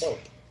was really soap.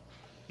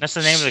 That's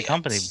the name of the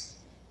company.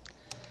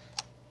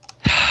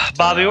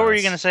 Bobby, what were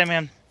you going to say,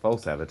 man?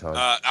 False sabotage.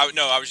 I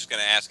was just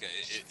going to ask,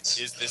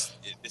 is this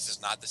is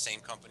not the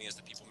same company as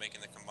the people making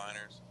the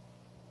combiners?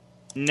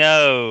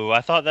 No,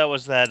 I thought that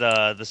was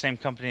the same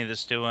company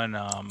that's doing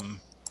I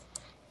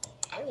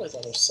really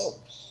thought it was soap.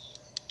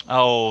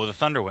 Oh, the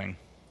Thunderwing.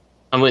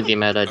 I'm with you,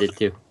 Matt. I did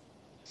too.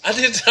 I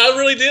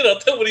really did. I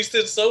thought when he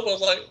said soap, I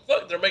was like,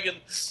 fuck, they're making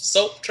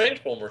soap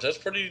transformers. That's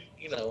pretty,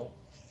 damn.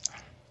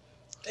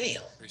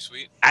 Pretty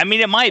sweet. I mean,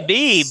 it might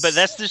be, but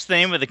that's just the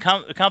name of the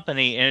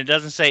company, and it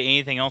doesn't say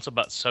anything else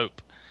about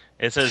soap.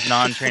 It says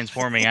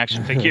non-transforming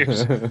action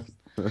figures.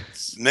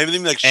 Maybe they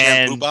mean like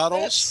shampoo That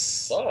bottles?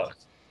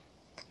 sucks.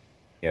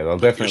 Yeah, they'll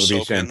definitely your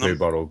be soap in shampoo them?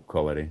 bottle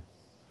quality.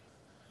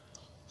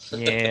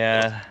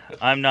 Yeah,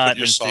 I'm not Put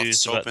your soft enthused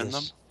soap about in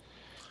this.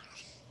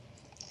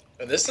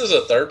 And this is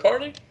a third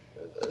party?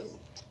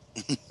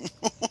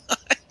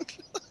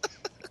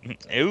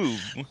 Ooh.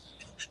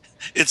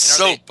 It's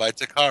Soap by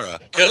Takara.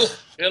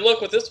 Good luck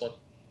with this one.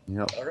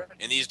 Yep. All right.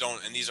 And these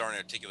aren't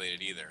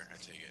articulated either. I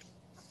take it.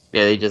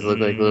 Yeah, they just look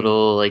like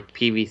little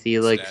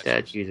PVC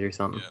statues or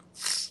something.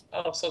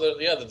 Yeah. Oh, so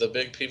they're the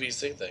big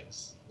PVC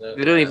things.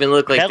 They don't even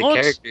look like That the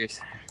looks- characters.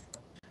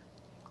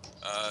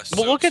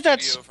 Well, look at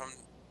that. Oh,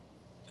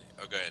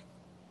 go ahead.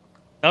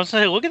 I was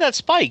saying, look at that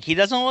Spike. He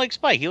doesn't look like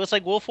Spike. He looks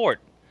like Will Fort.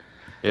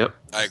 Yep.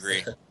 I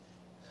agree.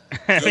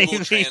 I Google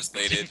mean,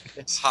 translated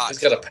hot. He's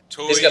got a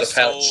Toy pouch.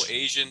 Soul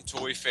Asian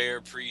Toy Fair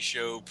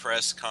pre-show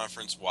press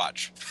conference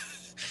watch.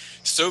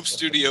 Soap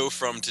Studio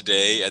from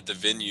today at the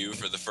venue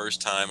for the first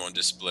time on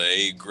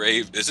display.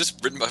 Is this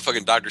written by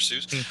fucking Dr.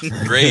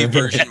 Seuss? Gray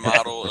version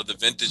model of the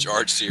vintage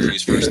art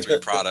series, first 3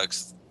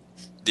 products.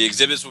 The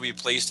exhibits will be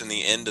placed in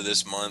the end of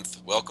this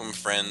month. Welcome,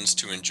 friends,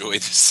 to enjoy the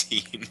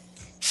scene.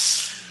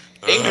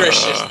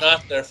 English is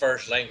not their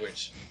first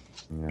language.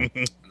 Yeah.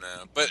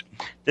 No, but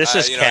This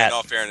is in Cat.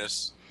 all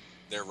fairness,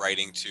 they're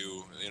writing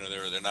to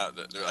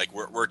they're like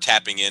we're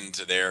tapping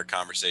into their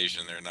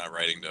conversation. They're not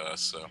writing to us.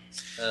 So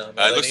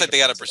it looks like they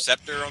got a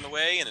Perceptor on the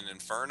way and an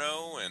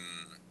Inferno and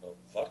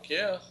fuck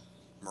yeah,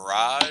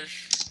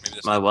 Mirage. Maybe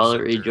that's My not wallet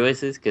Perceptor.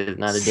 rejoices because it's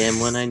not a damn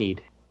one I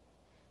need.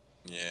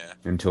 Yeah.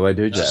 Until I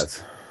do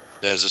jazz.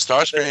 There's a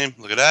Starscream.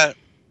 Look at that.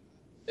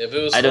 if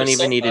it was, I don't for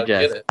even soap, need a I'd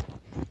jazz. get it.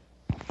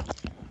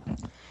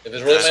 If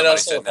it's really made Somebody out of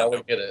said soap, no. I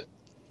would get it.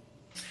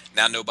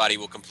 Now nobody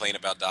will complain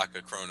about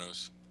DACA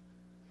Chronos.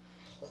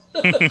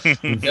 Yeah,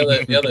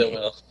 they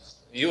will.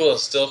 You will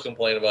still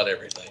complain about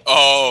everything.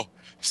 Oh,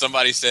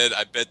 somebody said,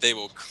 I bet they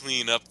will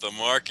clean up the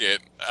market.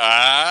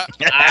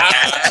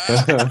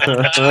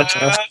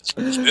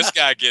 This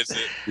guy gets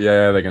it.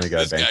 Yeah, they're gonna go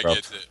This guy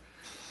bankrupt. gets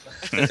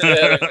it.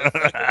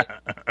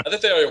 I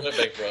think they already went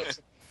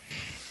bankrupt.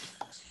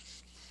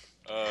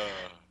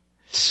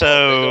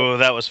 So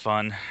that was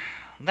fun.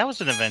 That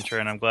was an adventure,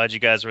 and I'm glad you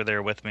guys were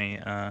there with me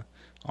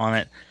on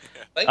it.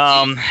 Thank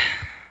you.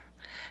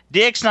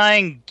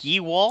 DX9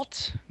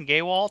 Gewalt.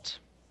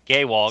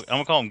 I'm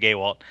gonna call him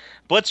Gewalt.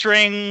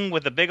 Blitzwing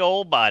with a big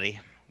old body.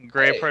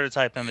 Great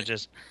prototype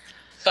images.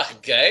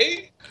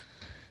 Gay?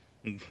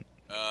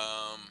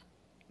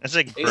 That's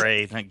a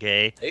gray, not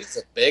gay. He's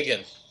a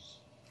biggin.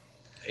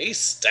 He's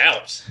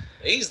stout.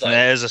 He's like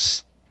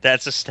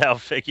that's a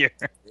stout figure.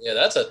 Yeah,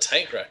 that's a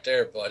tank right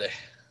there, buddy.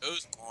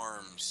 Those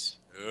arms.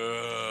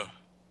 Ugh.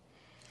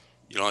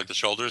 You don't like the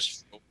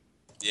shoulders?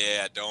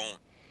 Yeah, I don't.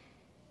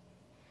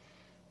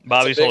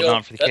 Bobby's holding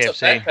on for the KFC.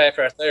 That's a backpack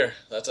right there.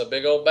 That's a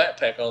big old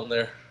backpack on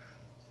there.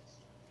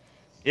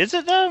 Is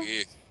it though?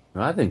 Yeah.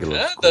 I think it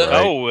looks Yeah, great.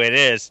 Oh, it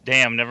is.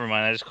 Damn, never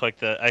mind. I just clicked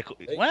the.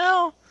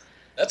 Well,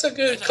 that's a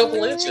good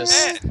couple inches.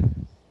 I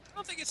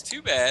don't think it's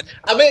too bad.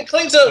 I mean, it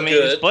cleans up I mean,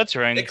 good. it's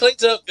Blitzwing. It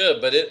cleans up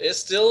good, but it's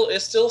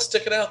still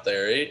sticking out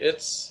there.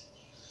 It's.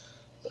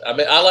 I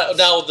mean, I like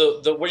now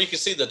the where you can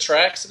see the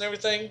tracks and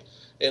everything.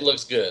 It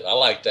looks good. I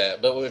like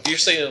that. But if you're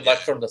seeing it like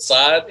from the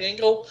side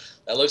angle,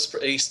 that looks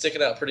he's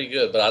sticking out pretty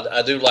good. But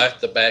I do like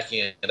the back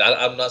end.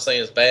 I'm not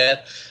saying it's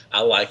bad.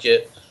 I like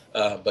it.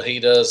 But he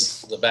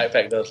does. The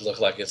backpack does look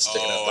like it's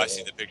sticking out. Oh, I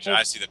see the picture.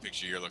 I see the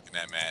picture you're looking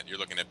at, Matt. You're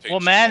looking at pictures. Well,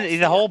 man,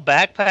 the whole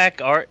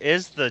backpack art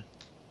is the.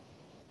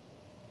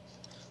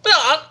 No,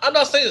 I'm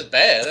not saying it's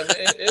bad. I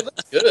mean, it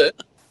looks good.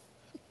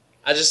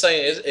 I'm just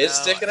saying it's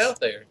sticking out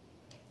there.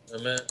 I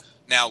mean,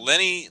 now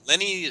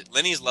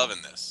Lenny's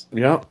loving this.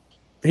 Yeah.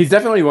 He's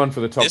definitely one for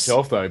the top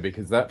shelf, though,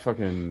 because that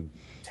fucking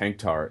tank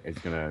turret is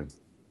going to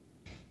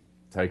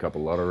take up a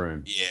lot of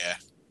room. Yeah.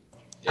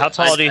 How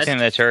tall do you think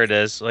that turret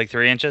is? Like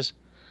 3 inches?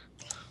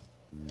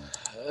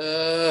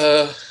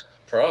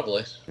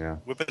 Probably. Yeah.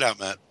 Whip it out,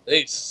 Matt.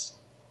 Please.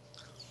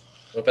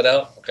 Whip it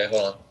out? Okay,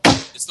 hold on.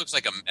 This looks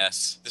like a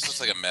mess. This looks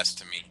like a mess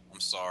to me.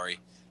 I'm sorry.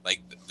 Like,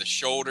 the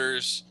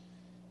shoulders,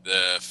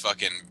 the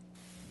fucking...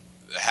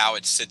 how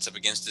it sits up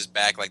against his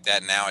back like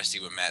that. Now I see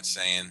what Matt's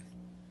saying.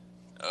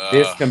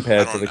 This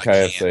compared to the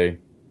KFC,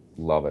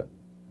 love it.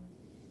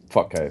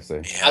 Fuck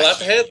KFC. Yeah, I like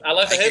the head. I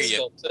like the head hear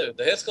you. sculpt too.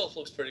 The head sculpt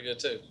looks pretty good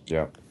too.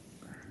 Yeah.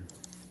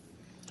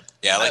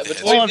 Yeah, I like the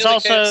Between Well, it's him and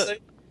also- KFC,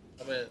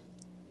 I mean,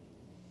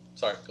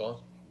 sorry, go on.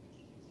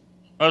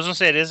 I was gonna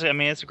say it is. I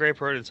mean, it's a great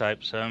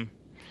prototype. So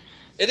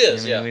It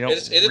is, I mean, yeah. we don't It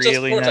is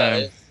really just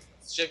prototype. know.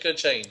 Shit could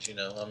change, you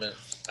know. I mean,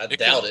 I It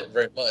doubt could. it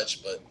very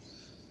much, but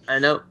I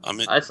know.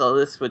 I saw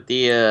this with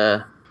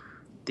the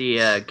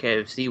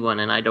KFC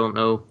one, and I don't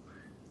know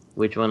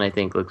which one I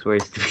think looks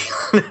worse. To be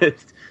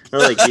honest, I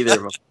don't like either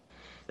of them.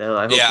 So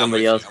I hope Yeah, I'm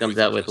somebody with you. else I'm comes with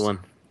you, out with Justin. one.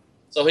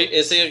 so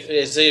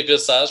is he a good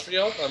size for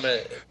y'all? I mean,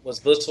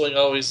 was Blitzwing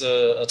always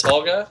a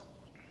tall guy?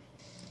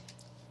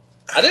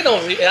 I didn't know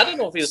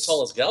if he was as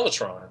tall as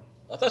Galvatron.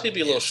 I thought he'd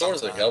be a little shorter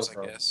than sometimes, I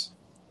Galvatron. guess.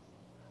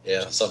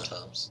 Yeah,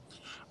 sometimes.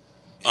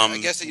 I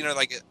guess,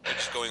 like,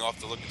 just going off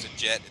the look, it's a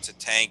jet, it's a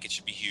tank, it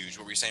should be huge.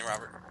 What were you saying,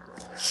 Robert?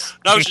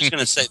 No, I was just going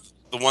to say,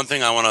 the one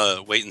thing I want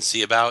to wait and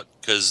see about,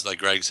 because like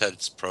Greg said,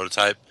 it's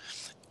prototype,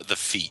 the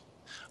feet.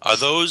 Are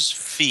those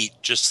feet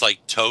just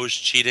like toes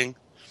cheating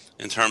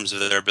in terms of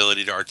their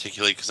ability to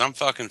articulate? Because I'm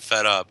fucking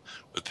fed up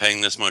with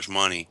paying this much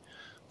money.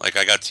 Like,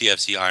 I got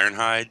TFC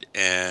Ironhide,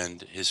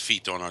 and his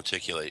feet don't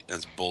articulate.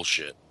 That's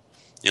bullshit.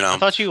 You know? I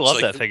thought you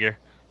loved like, that figure.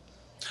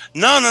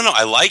 No.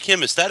 I like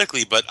him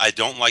aesthetically, but I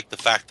don't like the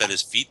fact that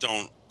his feet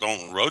don't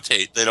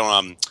rotate. They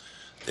don't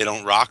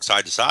rock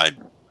side to side.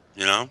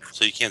 You know,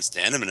 so you can't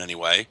stand him in any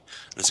way.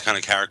 This kind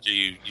of character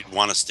you'd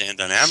want to stand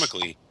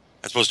dynamically,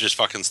 as opposed to just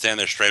fucking stand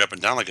there straight up and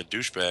down like a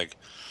douchebag.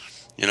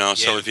 You know,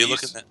 so if you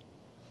look at that,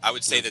 I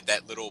would say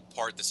that little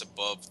part that's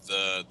above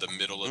the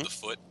middle of the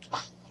foot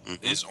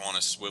Mm-hmm. is on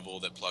a swivel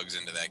that plugs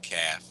into that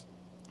calf.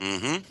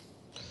 Mm-hmm.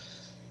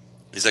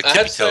 He's like I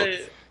tippy toe.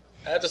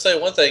 have to say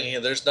one thing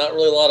here. There's not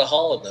really a lot of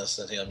hollowness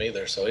in him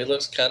either, so he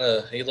looks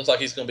like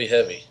he's going to be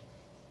heavy.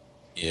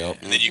 Yeah,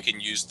 and then you can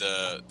use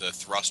the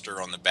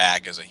thruster on the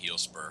back as a heel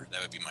spur.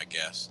 That would be my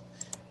guess.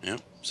 Yeah,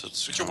 so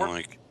it's Which kind will of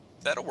work. like,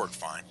 That'll work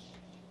fine.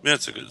 yeah,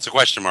 it's a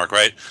question mark,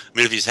 right? I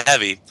mean, if he's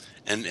heavy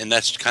and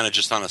that's kind of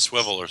just on a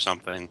swivel or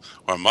something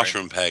or a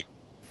mushroom peg.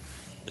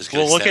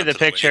 Well, look at the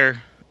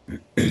picture.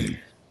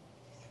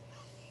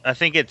 I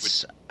think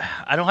it's.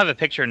 I don't have a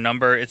picture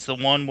number. It's the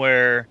one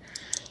where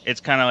it's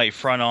kind of like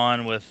front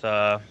on with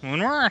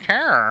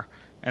hair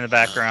in the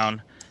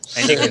background,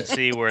 and you can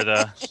see where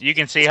you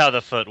can see how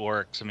the foot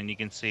works. I mean, you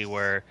can see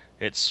where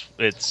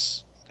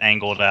it's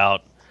angled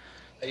out.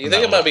 You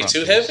think it might be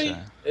too piece, heavy?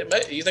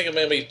 You think it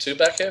may be too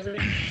back heavy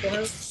for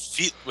him?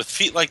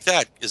 Feet like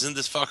that, isn't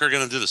this fucker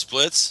gonna do the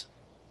splits?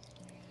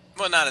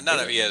 Well, not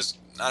if he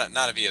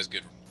has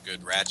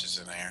good ratchets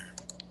in there.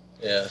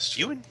 Yeah,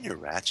 you and your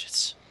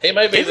ratchets. He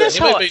may be doing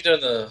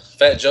the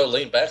Fat Joe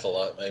lean back a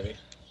lot, maybe.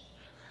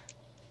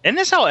 Isn't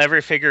this how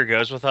every figure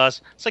goes with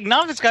us? It's like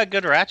none of it's got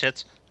good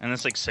ratchets, and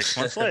it's like 6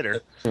 months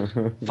later,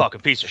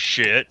 fucking piece of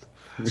shit,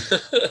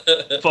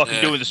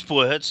 fucking doing the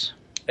splits.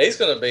 He's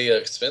going to be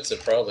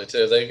expensive probably too.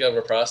 Have they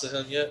ever processed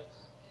him yet?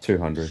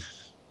 200.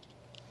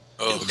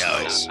 Oh,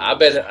 nice. I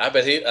bet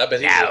he's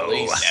at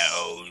least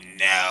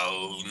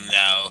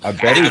No. I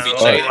bet he's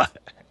close.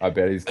 I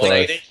bet he's close.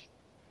 180.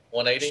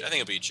 180. I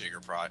think it'll be Jigger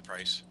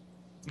price.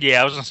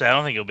 Yeah, I was gonna say I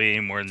don't think it'll be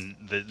any more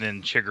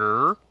than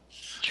Chigger.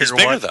 He's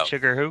bigger though.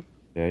 Chigger who?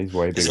 Yeah, he's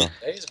way bigger.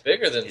 He's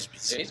bigger than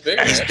He's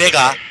bigger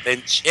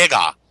than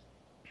Chigger.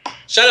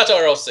 Shout out to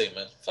RLC,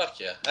 man. Fuck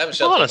yeah. I haven't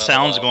There's a lot of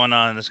sounds going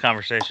on in this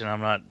conversation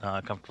I'm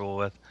not comfortable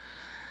with.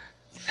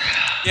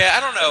 Yeah, I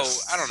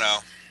don't know.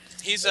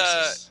 He's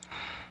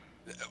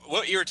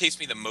what irritates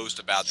me the most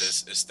about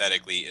this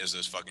aesthetically is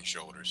those fucking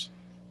shoulders.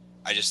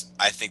 I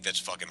think that's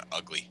fucking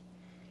ugly.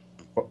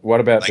 What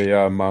about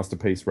the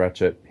Masterpiece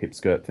Ratchet hip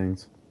skirt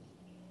things?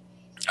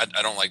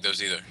 I don't like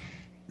those either.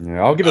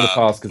 Yeah, I'll give it a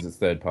pass because it's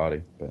third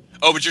party. But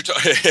but you're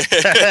talking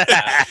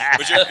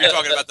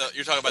about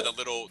the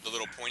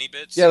little pointy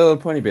bits. yeah, the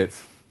little pointy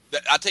bits.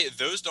 I'll tell you,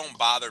 those don't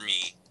bother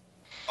me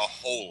a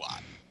whole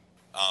lot.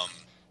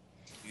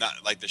 Not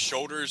like the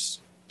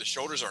shoulders. The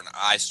shoulders are an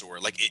eyesore.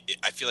 Like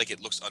I feel like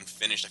it looks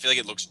unfinished. I feel like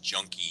it looks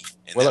junky.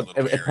 Well,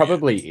 it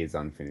probably is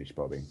unfinished,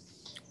 Bobby.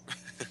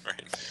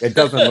 Right. It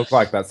doesn't look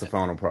like that's the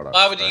final product.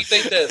 Why would you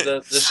think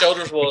that the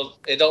shoulders will?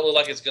 It don't look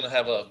like it's going to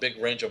have a big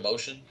range of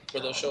motion for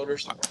those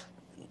shoulders.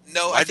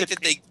 No, I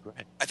think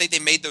they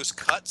made those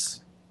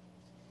cuts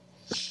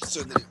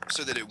so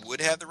that it would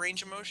have the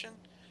range of motion.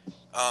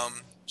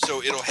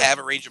 So it'll have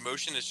a range of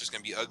motion. It's just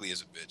going to be ugly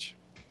as a bitch.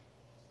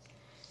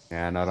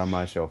 Yeah, not on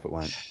my shelf. It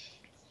won't.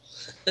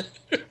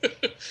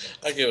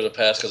 I give it a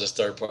pass because it's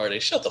third party.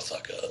 Shut the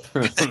fuck up.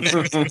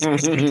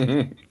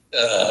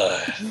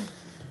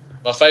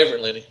 My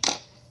favorite, Lenny.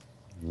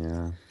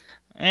 Yeah.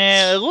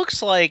 And it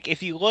looks like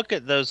if you look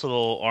at those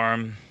little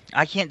arm,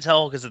 I can't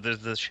tell because there's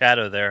the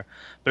shadow there,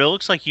 but it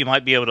looks like you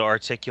might be able to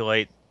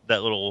articulate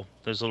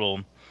those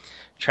little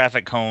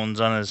traffic cones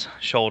on his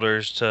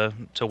shoulders to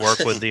work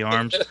with the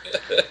arms.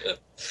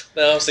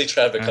 No, I see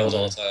traffic cones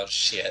all the time.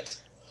 Shit.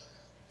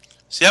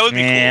 See, that would be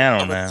cool. I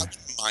don't know.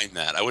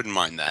 I wouldn't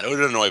mind that. It would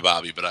annoy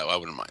Bobby, but I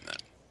wouldn't mind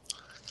that.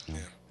 Yeah.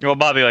 Well,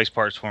 Bobby likes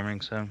parts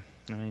forming, so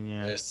I mean,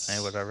 yeah, hey,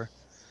 whatever.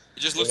 It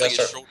just looks like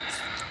his shoulders.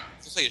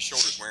 It looks like his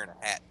shoulders wearing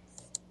a hat.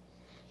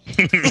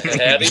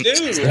 Howdy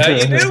do? How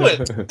you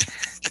doing?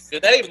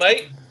 Good day,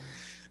 mate.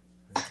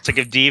 It's like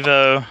if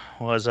Devo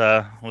was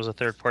a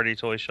third-party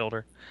toy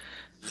shoulder.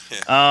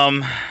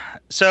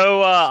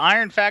 So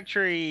Iron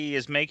Factory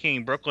is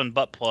making Brooklyn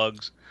butt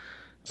plugs.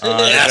 They've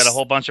got a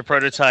whole bunch of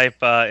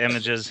prototype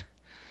images.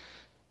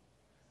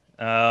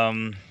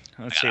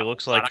 Let's see. It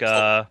looks like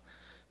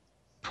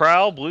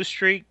Prowl, Blue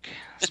Streak,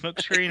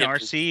 Smokescreen,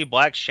 RC,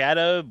 Black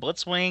Shadow,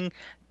 Blitzwing,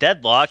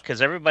 Deadlock,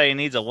 because everybody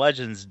needs a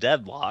Legends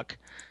Deadlock.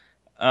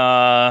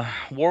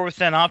 War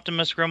Within,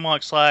 Optimus,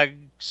 Grimlock, Slag,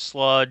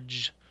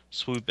 Sludge,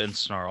 Swoop, and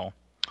Snarl.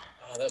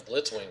 Oh, that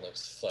Blitzwing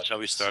looks fucking. Shall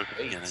we start at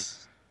the beginning?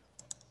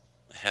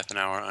 Half an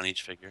hour on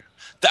each figure.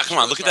 Come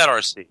on, look at that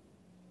RC.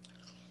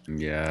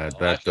 Yeah,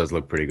 that does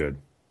look pretty good.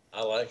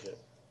 I like it.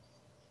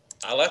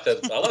 I like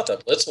that. I like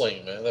that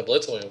Blitzwing, man. That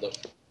Blitzwing look.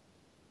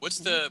 What's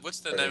the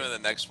name of the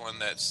next one?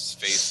 That's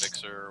Phase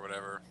Fixer or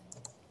whatever.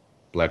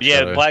 Black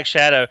Shadow. Black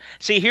Shadow.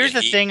 See, here's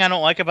the thing I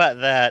don't like about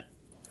that.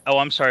 Oh,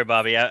 I'm sorry,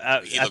 Bobby.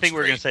 I think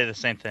we're going to say the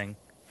same thing.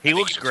 He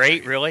looks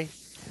great, really.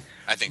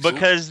 I think so.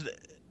 Because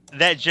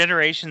that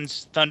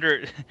Generations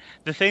Thunder,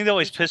 the thing that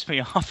always pissed me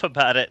off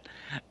about it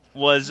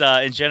was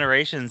in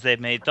Generations they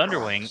made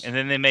Thunderwing, and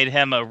then they made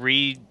him a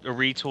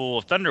retool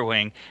of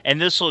Thunderwing, and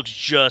this looks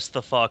just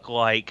the fuck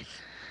like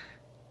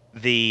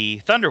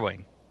the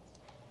Thunderwing.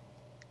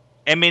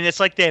 I mean, it's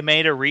like they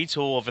made a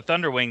retool of a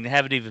Thunderwing they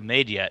haven't even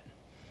made yet.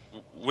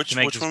 Which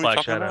one are we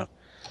talking about?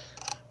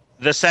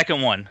 The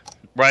second one,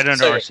 right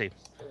under RC.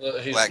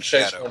 He'll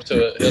transform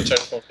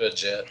to a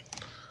jet.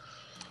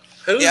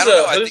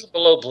 Who's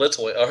below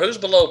Blitzwing? Or who's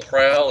below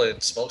Prowl and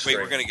Smokescreen? Wait,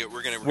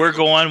 we're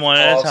going one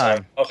at a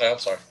time. Okay, I'm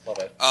sorry. My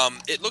bad.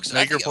 It looks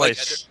like your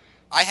place.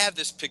 I have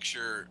this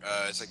picture.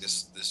 It's like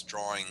this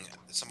drawing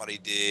that somebody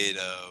did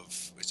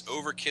of it's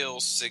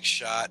Overkill, Six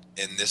Shot,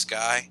 and this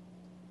guy.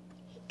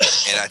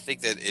 And I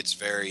think that it's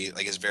very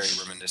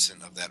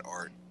reminiscent of that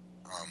art.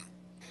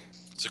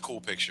 It's a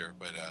cool picture,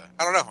 but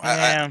I don't know.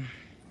 Yeah.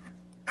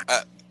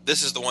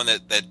 This is the one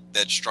that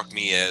struck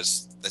me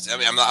as. I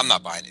mean, I'm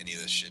not buying any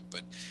of this shit,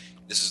 but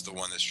this is the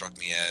one that struck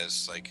me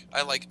as like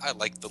I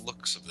like the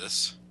looks of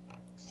this.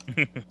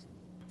 I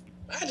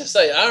had to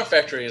say, Iron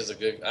Factory is a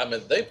good. I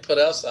mean, they put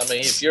out. I mean,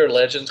 if you're a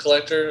Legends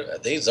collector,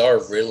 these are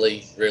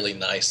really, really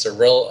nice. They're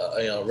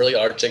really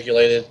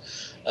articulated.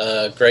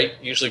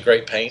 Usually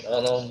great paint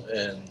on them,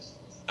 and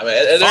I mean,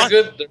 and they're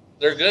good.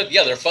 They're good.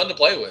 Yeah, they're fun to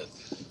play with.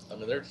 I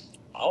mean, they're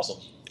awesome.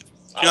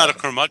 You're not a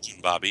curmudgeon,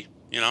 Bobby.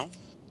 You know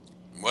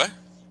what?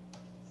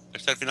 I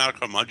said if you're not a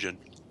curmudgeon.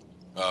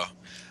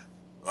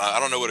 I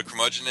don't know what a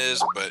curmudgeon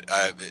is, but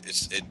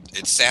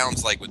it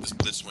sounds like what this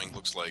Blitzwing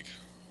looks like.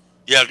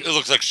 Yeah, it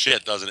looks like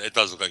shit, doesn't it? It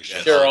does look like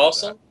shit. Pure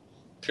awesome?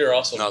 Pure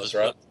awesome, no,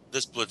 right?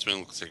 This Blitzwing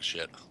looks like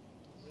shit.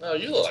 No,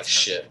 you look like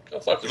shit. Go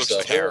fuck yourself.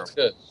 Looks terrible. It's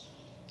good.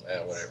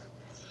 Yeah, whatever.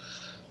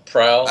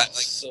 Prowl.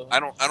 I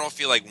don't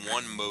feel like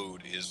one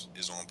mode is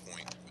on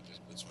point with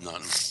this Blitzwing.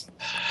 None.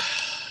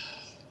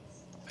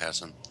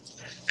 passing.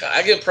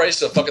 I give praise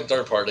to a fucking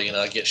third party and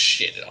I get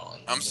shitted on.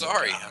 I'm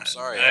sorry. I'm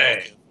sorry.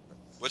 Hey.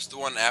 What's the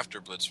one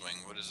after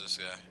Blitzwing? What is this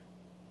guy?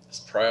 It's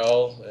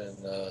Prowl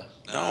and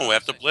No,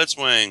 after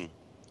Blitzwing.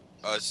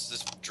 Is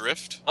this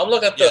Drift? I'm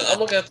looking at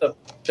the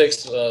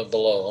pics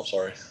below. I'm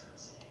sorry.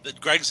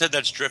 Greg said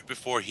that's Drift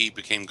before he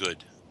became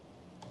good.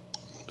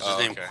 What's his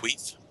name?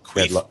 Queef?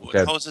 Deadlock. What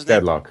the hell was his name?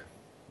 Deadlock.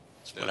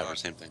 Whatever,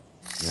 same thing.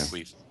 Yeah.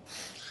 Queef.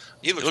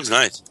 He looks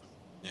nice.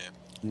 Yeah.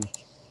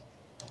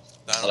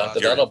 I like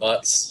the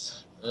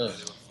Dinobots. They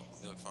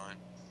look fine.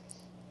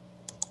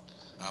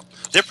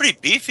 They're pretty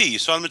beefy. You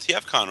saw them at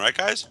TFCon, right,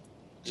 guys?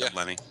 Yeah.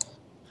 Lenny.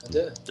 I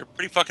did. They're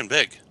pretty fucking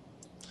big.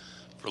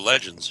 For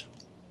Legends.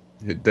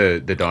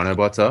 The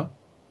Dinobots are?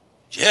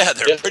 Yeah,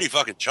 they're pretty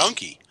fucking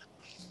chunky.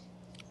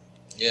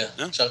 Yeah,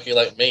 chunky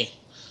like me.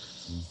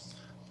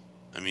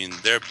 I mean,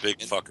 they're big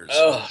fuckers.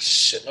 Oh,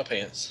 shit, my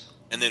pants.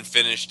 And then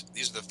finished.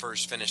 These are the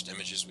first finished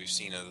images we've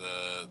seen of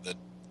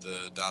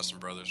the Dawson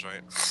brothers,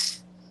 right?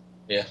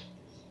 Yeah.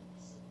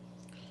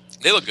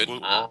 They look good.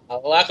 I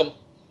like them.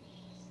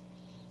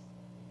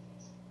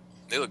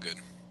 They look good.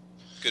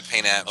 Good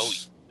paint apps. Oh,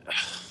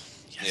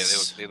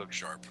 yes. Yeah, they look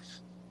sharp.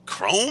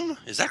 Chrome?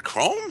 Is that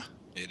Chrome?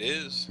 It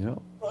is. Yeah.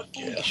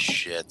 Holy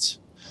shit.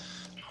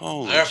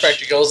 Holy Iron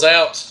Factory goes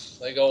out.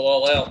 They go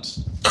all out.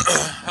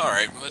 All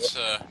right, let's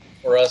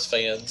for us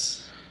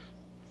fans.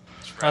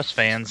 Us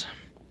fans.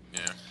 Yeah.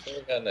 What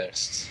we got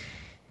next?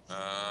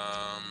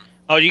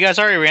 Oh, you guys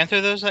already ran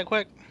through those that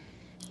quick?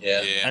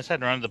 Yeah. I just had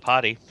to run to the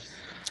potty.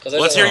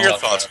 Let's hear your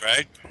thoughts,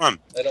 Greg. Come on.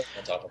 They don't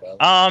want to talk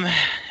about it.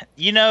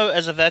 You know,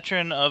 as a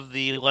veteran of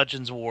the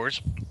Legends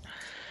Wars,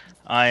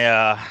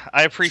 I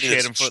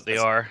appreciate them for what they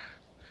are.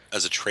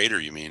 As a trader,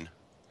 you mean?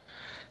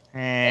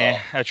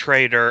 A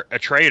trader,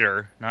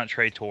 not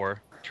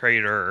traitor,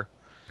 trader.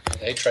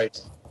 Hey, trade.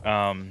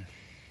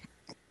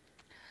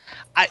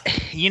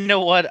 You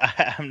know what?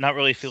 I'm not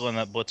really feeling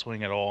that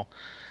Blitzwing at all.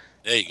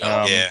 There you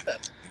go. Yeah.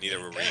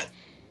 Neither were we.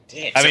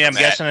 Damn. I mean, I'm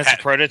guessing it's a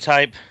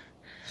prototype.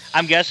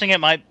 I'm guessing it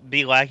might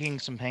be lacking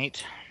some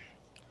paint.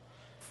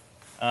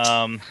 But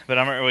I'm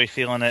not really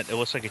feeling it. It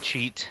looks like a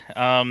cheat.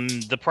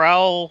 The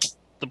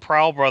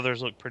Prowl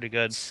brothers look pretty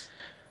good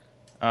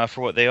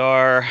for what they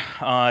are.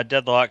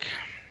 Deadlock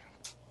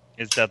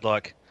is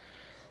Deadlock.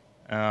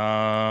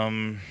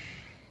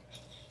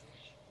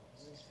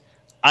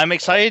 I'm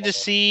excited to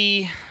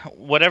see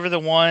whatever the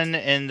one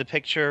in the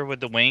picture with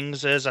the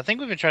wings is. I think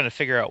we've been trying to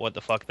figure out what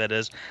the fuck that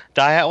is.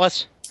 Die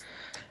Atlas?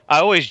 I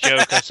always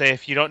joke. I say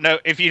if you don't know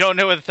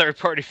what the third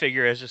party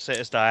figure is, just say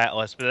it's Die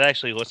Atlas. But it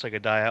actually looks like a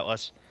Die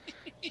Atlas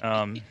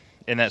in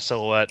that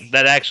silhouette.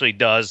 That actually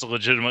does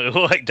legitimately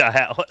look like Die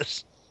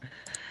Atlas.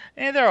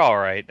 And they're all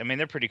right. I mean,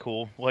 they're pretty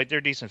cool. Like, they're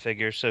decent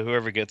figures. So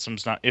whoever gets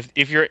them's not.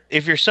 If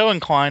you're so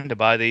inclined to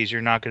buy these,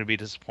 you're not going to be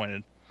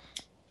disappointed.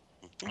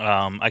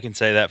 I can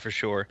say that for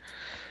sure.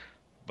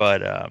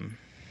 But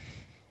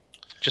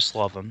just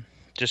love them.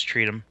 Just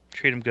treat them.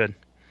 Treat them good.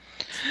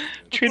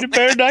 Treat them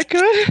better than I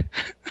could.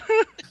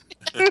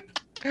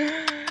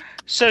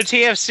 So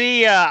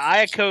TFC,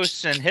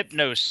 Iacos, and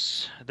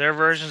Hypnos, their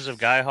versions of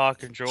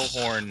Guy-Hawk and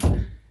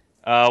Drollhorn.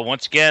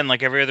 Once again,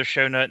 like every other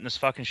show note in this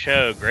fucking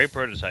show, great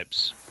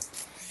prototypes.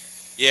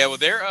 Yeah, well,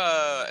 they're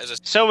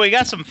So we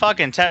got some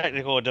fucking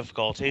technical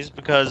difficulties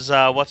because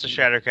what's a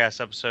Shattercast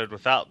episode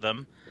without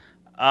them?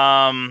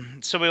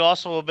 So we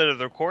lost a little bit of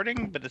the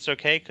recording, but it's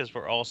okay because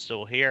we're all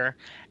still here.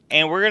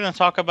 And we're going to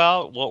talk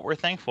about what we're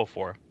thankful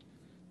for.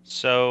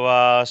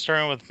 So,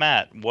 starting with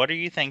Matt, what are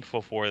you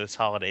thankful for this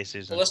holiday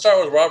season? Well, let's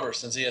start with Robert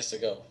since he has to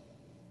go.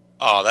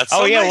 Oh, that's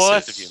so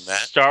nice of you, Matt.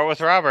 Start with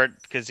Robert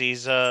because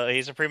he's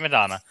a prima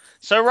donna.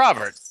 So,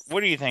 Robert,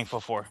 what are you thankful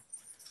for?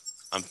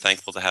 I'm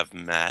thankful to have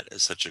Matt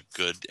as such a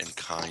good and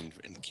kind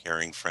and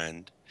caring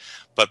friend.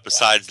 But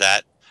besides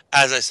that,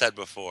 as I said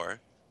before,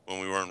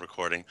 when we weren't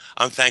recording,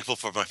 I'm thankful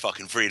for my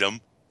fucking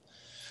freedom.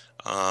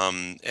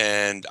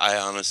 And I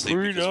honestly,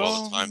 because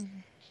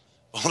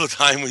all the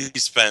time we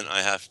spent,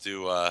 I have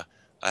to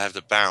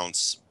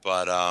bounce.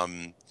 But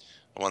I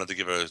wanted to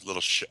give a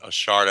little a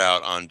shout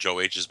out on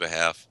Joe H's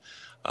behalf.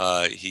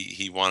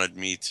 He wanted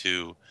me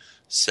to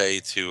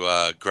say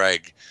to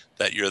Greg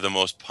that you're the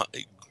most.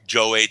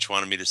 Joe H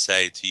wanted me to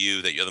say to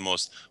you that you're the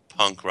most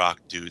punk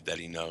rock dude that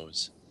he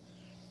knows.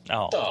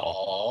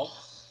 Oh,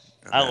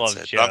 I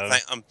love Joe.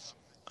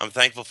 I'm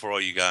thankful for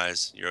all you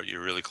guys.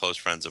 You're really close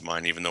friends of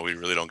mine, even though we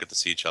really don't get to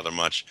see each other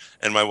much.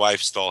 And my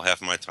wife stole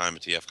half of my time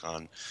at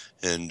TFCon.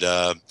 And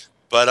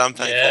but I'm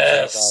thankful for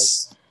you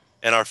guys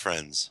and our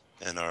friends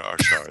and our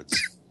shards.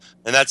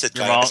 And that's it,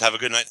 guys. Have a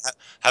good night.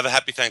 Have a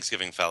happy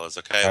Thanksgiving, fellas.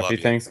 Okay. Happy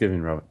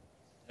Thanksgiving, Robert.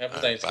 Happy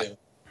Thanksgiving.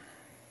 Bye.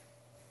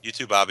 You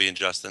too, Bobby and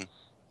Justin.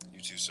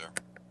 You too, sir.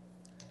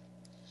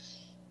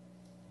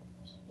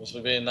 Was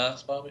we being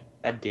nice, Bobby?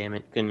 God damn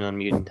it! Couldn't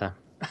unmute in time.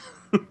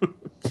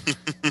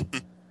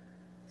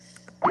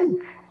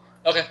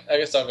 Okay, I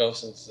guess I'll go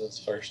since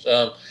it's first.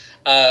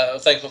 I'm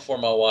thankful for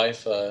my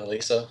wife,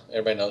 Lisa.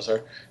 Everybody knows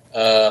her.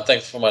 I'm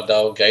thankful for my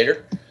dog,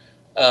 Gator.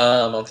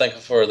 I'm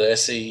thankful for the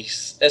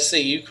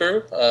SCU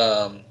crew.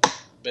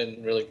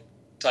 Been really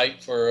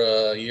tight for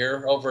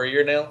over a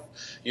year now,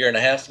 year and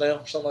a half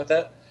now, something like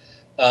that.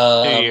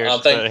 2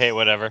 years, but hey,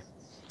 whatever.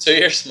 2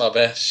 years, my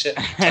bad. Shit,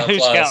 time Who's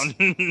flies.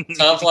 counting?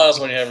 Time flies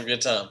when you're having a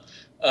good time.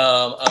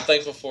 I'm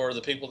thankful for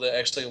the people that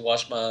actually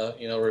watch my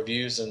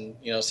reviews and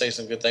say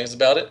some good things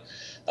about it.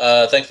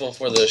 Thankful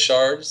for the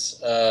shards.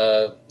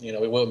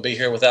 We wouldn't be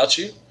here without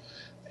you.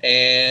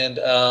 And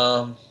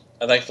I'm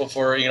thankful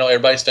for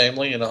everybody's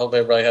family, and I hope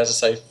everybody has a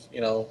safe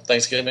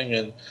Thanksgiving,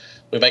 and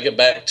we make it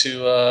back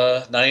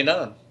to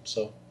 99.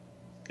 So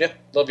yeah,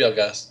 love y'all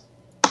guys.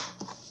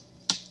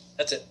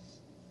 That's it.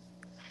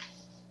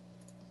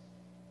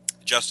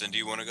 Justin, do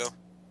you want to go?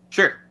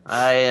 Sure.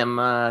 I am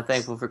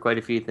thankful for quite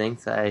a few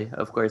things. I,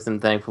 of course, am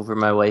thankful for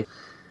my wife.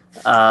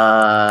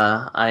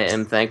 I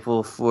am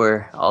thankful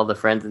for all the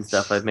friends and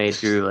stuff I've made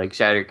through like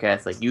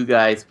Shattercast, like you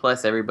guys,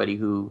 plus everybody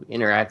who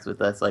interacts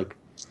with us. Like,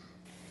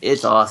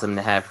 it's awesome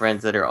to have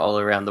friends that are all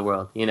around the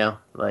world,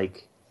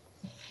 Like,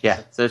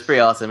 yeah, so it's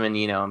pretty awesome, and,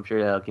 I'm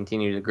sure that'll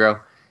continue to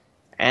grow.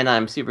 And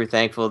I'm super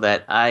thankful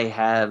that I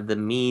have the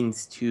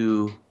means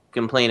to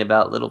complain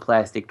about little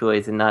plastic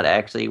toys and not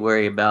actually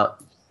worry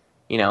about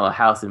a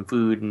house and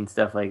food and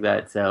stuff like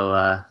that.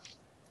 So,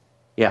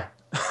 yeah.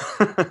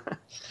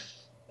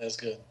 That's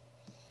good.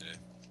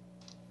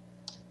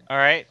 All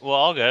right. Well,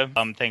 I'll go.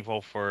 I'm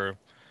thankful for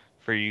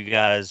you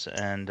guys,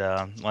 and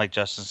like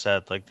Justin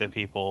said, like the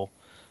people,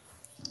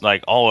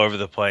 like all over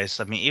the place.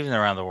 I mean, even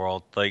around the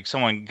world. Like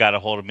someone got a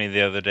hold of me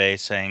the other day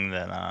saying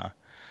that,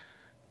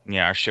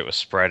 our shit was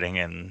spreading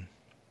in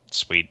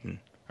Sweden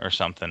or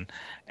something,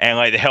 and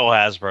like the hell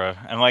Hasbro,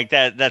 and like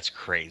that's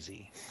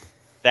crazy.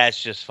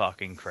 That's just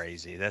fucking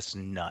crazy. That's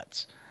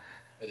nuts.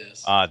 It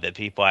is. That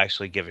people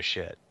actually give a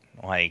shit.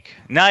 Like,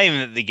 not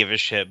even that they give a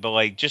shit, but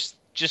like just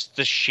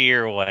the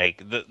sheer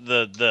like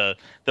the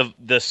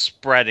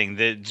spreading,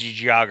 the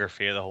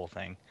geography of the whole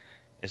thing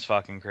is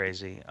fucking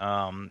crazy.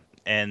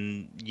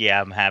 And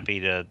yeah, I'm happy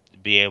to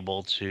be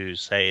able to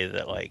say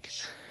that like,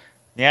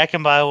 yeah, I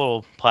can buy a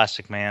little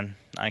plastic man.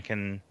 I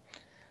can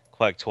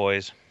collect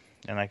toys,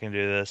 and I can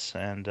do this.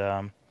 And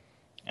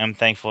I'm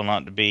thankful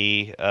not to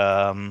be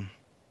a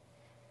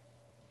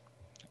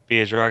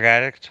drug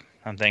addict.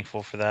 I'm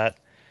thankful for that.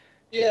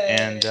 Yeah.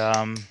 And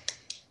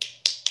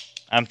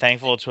I'm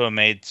thankful to have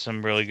made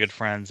some really good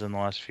friends in the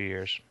last few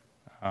years.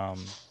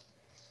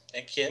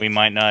 We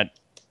might not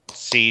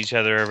see each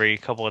other every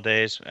couple of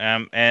days.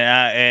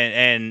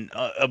 And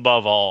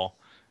above all,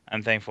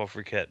 I'm thankful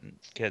for Kit.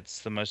 Kit's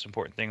the most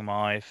important thing in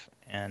my life.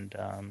 And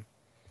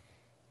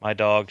my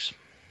dog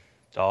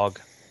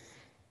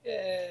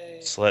Yay.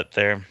 slept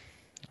there.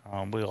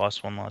 We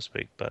lost one last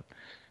week, but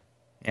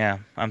yeah,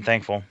 I'm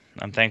thankful.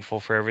 I'm thankful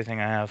for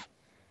everything I have.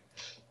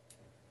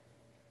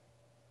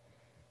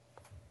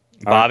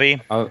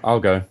 Bobby? I'll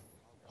go.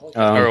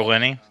 Or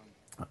Lenny?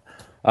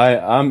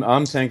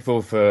 I'm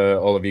thankful for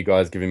all of you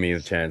guys giving me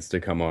the chance to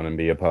come on and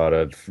be a part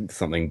of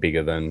something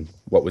bigger than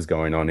what was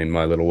going on in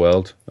my little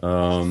world.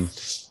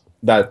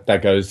 That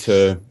goes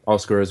to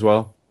Oscar as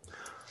well.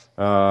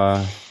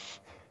 I'm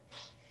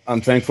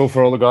thankful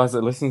for all the guys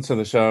that listen to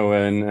the show,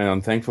 and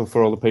I'm thankful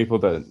for all the people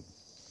that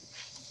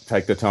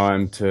take the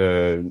time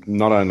to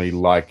not only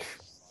like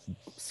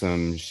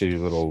some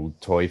shitty little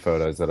toy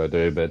photos that I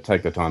do, but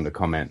take the time to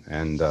comment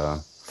and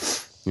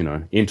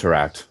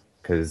interact,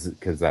 because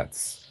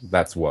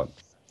that's what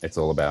it's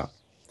all about.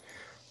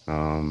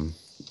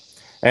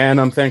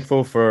 And I'm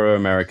thankful for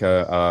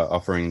America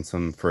offering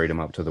some freedom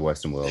up to the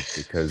Western world,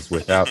 because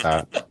without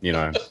that,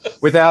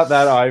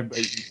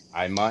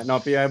 I might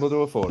not be able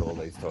to afford all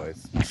these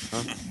toys.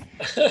 Huh?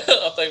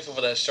 I'm thankful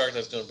for that shark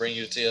that's going to bring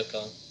you to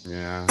TFCon.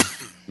 Yeah,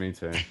 me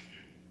too.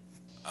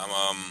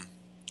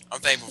 I'm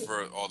thankful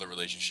for all the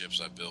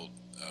relationships I built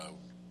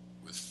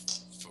with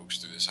folks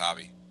through this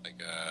hobby. Like,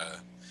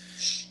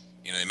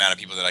 the amount of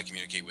people that I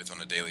communicate with on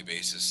a daily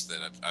basis that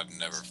I've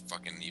never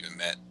fucking even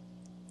met.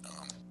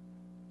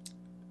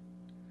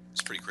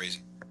 It's pretty crazy.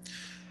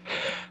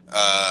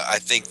 I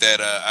think that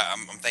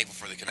I'm thankful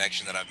for the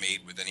connection that I've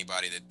made with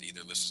anybody that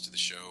either listens to the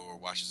show or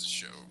watches the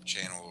show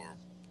channel, or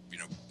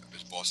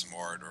is boss some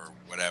art or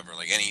whatever.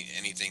 Like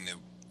anything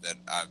that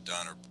I've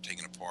done or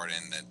taken a part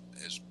in that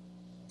has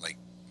like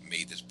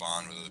made this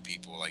bond with other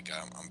people. Like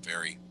I'm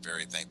very,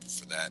 very thankful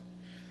for that.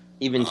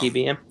 Even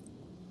TBM.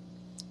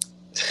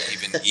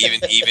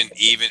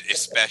 Even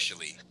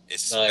especially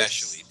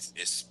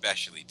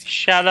TBM.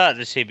 Shout out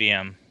to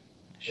TBM.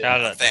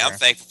 Shout out. I'm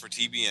thankful for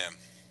TBM.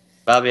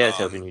 Bobby, I was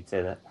hoping you'd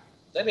say that.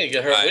 They need to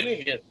get her. We need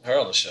to get her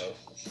on the show.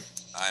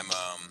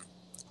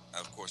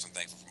 Of course, I'm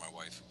thankful for my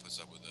wife, who puts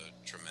up with a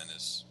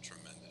tremendous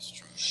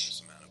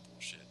amount of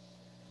bullshit.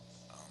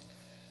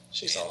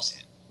 She's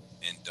awesome.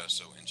 And does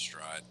so in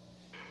stride.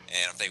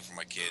 And I'm thankful for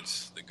my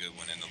kids, the good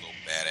one and the little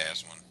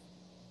badass one.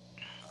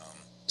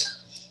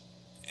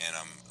 And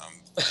I'm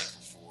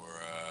thankful for,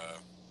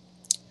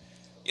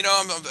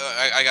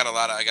 I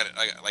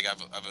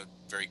have a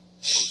very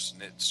close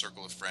knit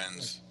circle of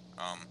friends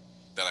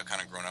that I've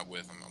kind of grown up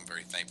with. I'm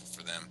very thankful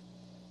for them.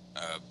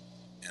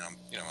 And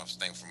I was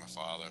thankful for my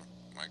father,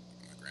 my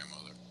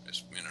grandmother.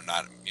 It's,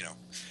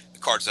 the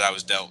cards that I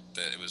was dealt,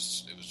 that it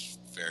was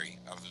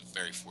I was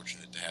very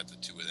fortunate to have the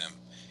two of them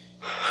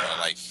in my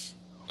life.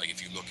 Like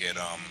if you look at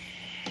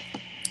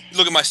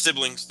my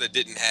siblings that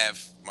didn't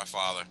have my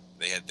father,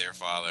 they had their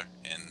father,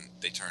 and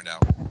they turned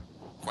out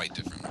quite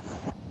differently.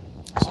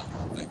 So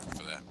I'm thankful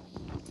for that.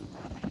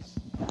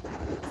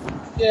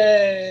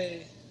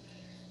 Yay!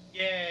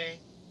 Yay!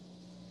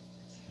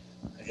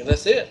 I guess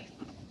that's it.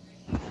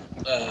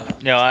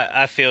 No,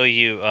 I feel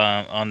you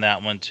on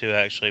that one too,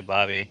 actually,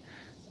 Bobby.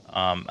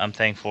 I'm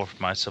thankful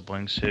for my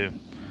siblings too.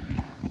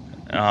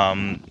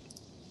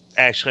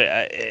 Actually,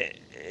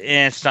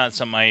 it's not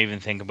something I even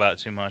think about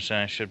too much, and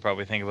I should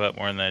probably think about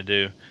more than I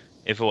do.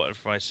 If it wasn't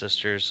for my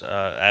sisters,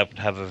 I would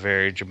have a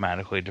very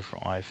dramatically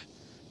different life.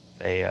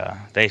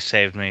 They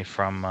saved me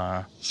from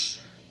a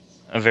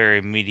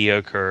very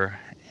mediocre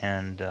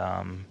and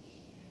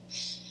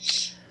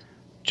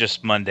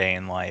just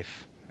mundane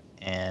life,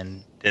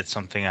 and it's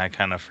something I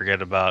kind of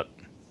forget about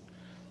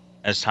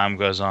as time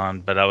goes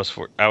on. But I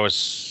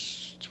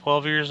was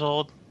 12 years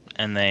old,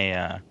 and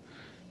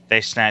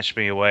they snatched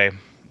me away.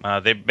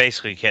 They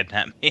basically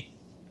kidnapped me.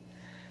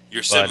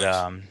 Your siblings?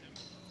 But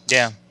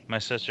yeah, my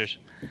sisters.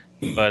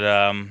 But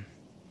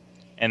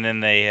and then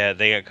they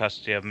got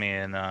custody of me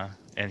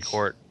in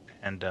court,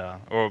 and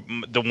or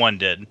the one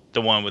did,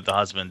 the one with the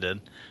husband did.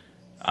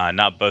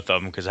 Not both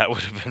of them, because that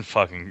would have been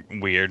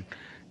fucking weird.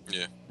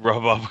 Yeah.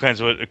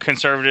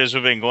 Conservatives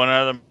have been going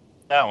out of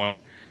that one.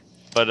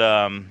 But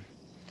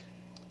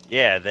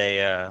yeah,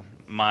 they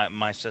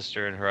my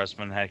sister and her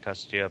husband had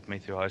custody of me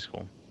through high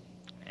school,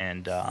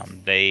 and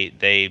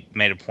they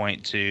made a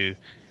point to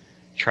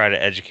try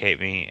to educate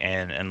me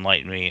and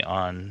enlighten me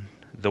on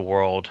the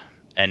world,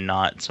 and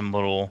not some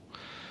little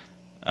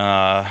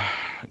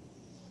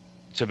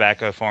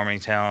tobacco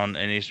farming town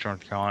in East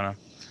North Carolina.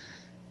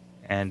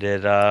 And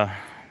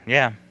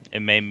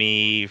it made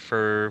me,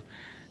 for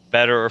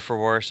better or for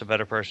worse, a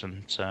better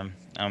person. So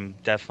I'm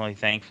definitely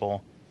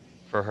thankful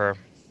for her,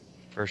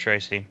 for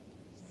Tracy,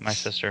 my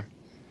sister.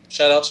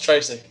 Shout out to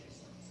Tracy.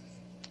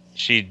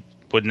 She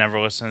would never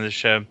listen to the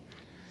show.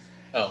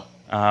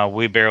 Oh.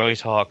 We barely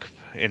talk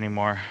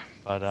anymore,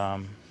 but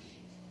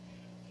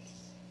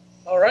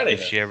alrighty,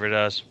 if she ever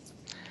does.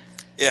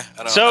 Yeah.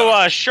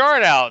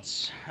 Short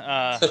outs.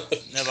 No,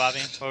 Bobby,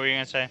 what were you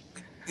gonna say?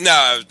 No,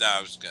 I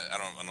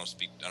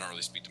don't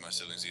really speak to my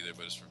siblings either,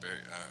 but it's for very.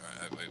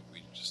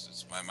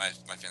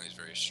 My family's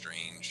very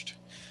estranged.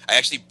 I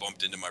actually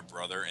bumped into my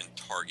brother in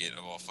Target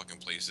of all fucking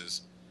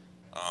places,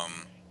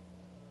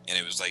 and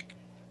it was like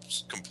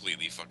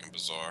completely fucking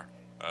bizarre.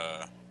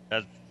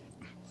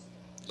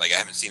 Like I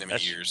haven't seen him in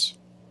years.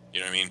 You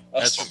know what I mean?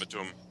 I just bumped into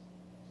him.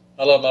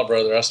 I love my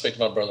brother. I speak to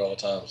my brother all the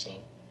time. So.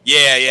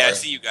 Yeah. I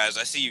see you guys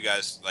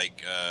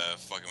like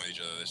fucking with each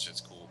other. This shit's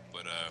cool.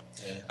 But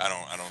I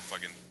don't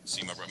fucking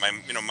see my brother.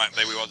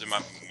 We all do.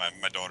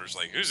 My daughter's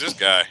like, who's this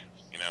guy?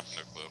 You know,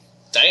 no clue.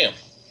 Damn.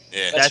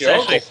 Yeah, that's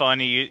actually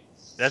funny.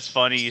 That's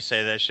funny you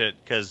say that shit,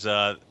 because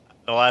the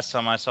last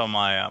time I saw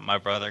my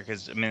brother,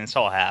 because I mean it's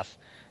all half.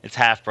 It's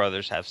half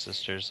brothers, half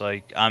sisters.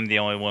 Like I'm the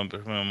only one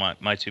between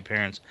my two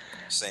parents.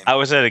 Same. I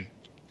was at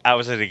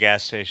a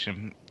gas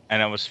station,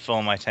 and I was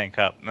filling my tank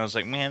up, and I was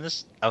like, man,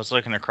 I was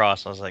looking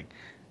across. I was like,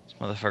 this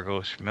motherfucker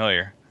looks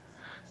familiar.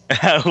 And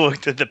I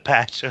looked at the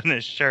patch on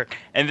his shirt,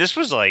 and this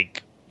was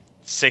like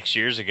 6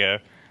 years ago.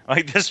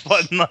 Like this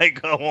wasn't like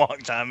a long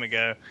time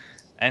ago.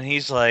 And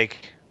he's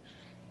like,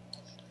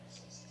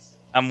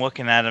 I'm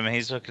looking at him, and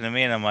he's looking at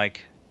me, and I'm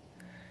like,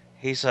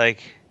 he's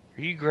like,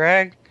 are you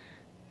Greg?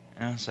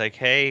 And I was like,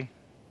 hey.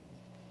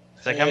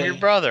 It's like, I'm your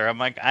brother. I'm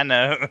like, I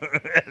know.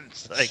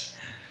 It's like,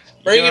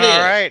 bring it in. All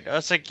right. I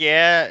was like,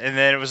 yeah. And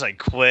then it was like,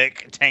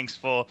 quick, tank's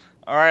full.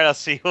 All right, I'll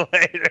see you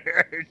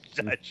later.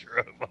 I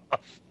drove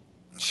off.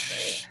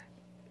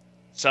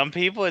 Some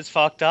people, it's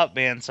fucked up,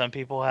 man. Some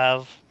people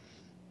have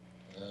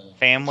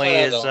family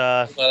is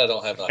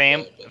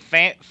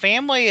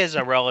family is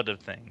a relative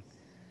thing.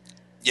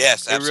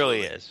 Yes, absolutely.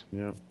 It really is.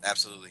 Yeah,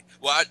 absolutely.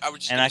 Well, I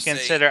would just I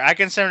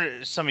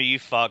consider some of you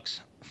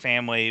fucks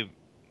family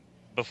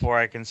before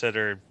I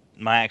consider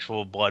my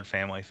actual blood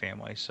family.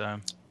 So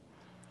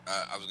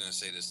I was gonna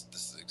say this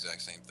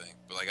exact same thing,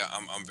 but like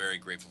I'm very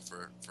grateful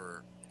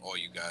for all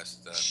you guys,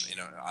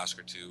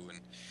 Oscar too,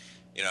 and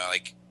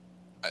like.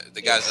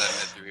 The guys that I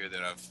met through here that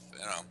I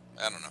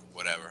don't know,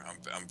 whatever.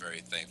 I'm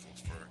very thankful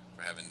for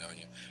having known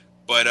you.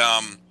 But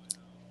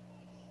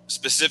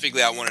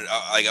specifically,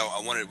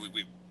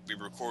 we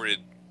recorded.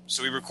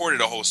 So we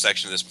recorded a whole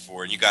section of this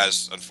before, and you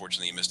guys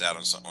unfortunately missed out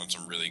on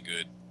some really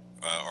good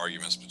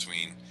arguments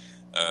between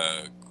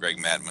Greg,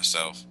 Matt, and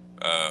myself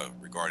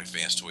regarding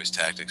Vance Toys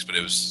tactics. But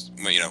it was,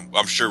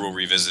 I'm sure we'll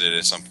revisit it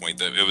at some point.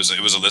 It was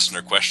a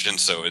listener question,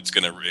 so it's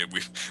gonna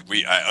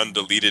I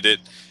undeleted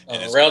it.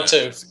 Round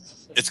two.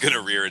 It's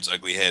gonna rear its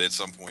ugly head at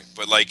some point,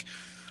 but like,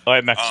 I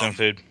like Mexican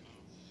food.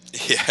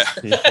 Yeah,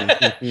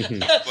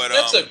 but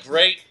that's a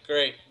great.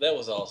 That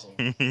was awesome.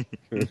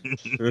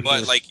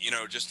 But like,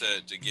 just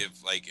to give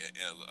like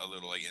a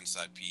little like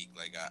inside peek,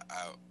 like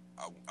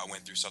I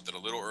went through something a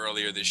little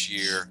earlier this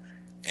year,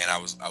 and I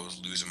was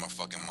losing my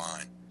fucking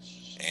mind,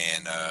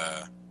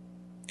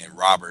 and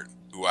Robert,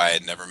 who I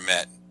had never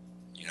met,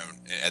 you know,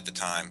 at the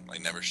time,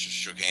 like never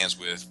shook hands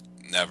with,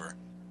 never.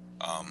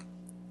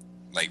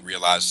 Like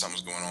realized something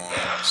was going on,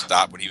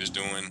 stopped what he was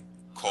doing,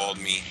 called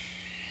me,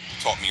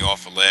 talked me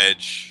off a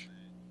ledge.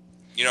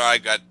 You know, I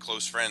got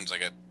close friends. I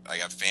got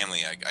family.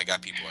 I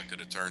got people I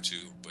could have turned to,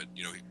 but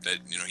you know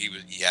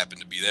he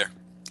happened to be there,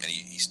 and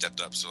he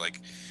stepped up. So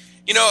like,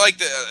 you know, like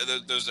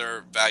those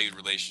are valued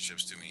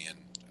relationships to me, and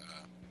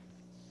I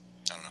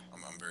don't know.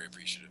 I'm very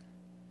appreciative.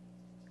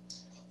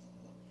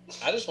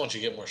 I just want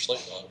you to get more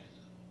sleep, Bobby.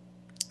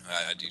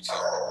 I do too.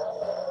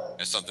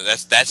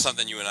 That's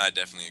something you and I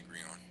definitely agree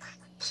on.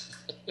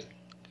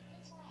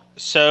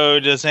 So,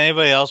 does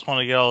anybody else want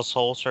to get all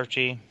soul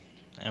searchy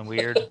and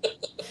weird?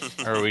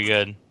 Or are we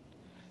good?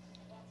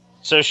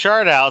 So,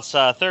 Shard Outs,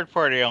 Third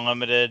Party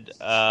Unlimited,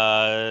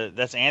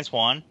 that's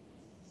Antoine.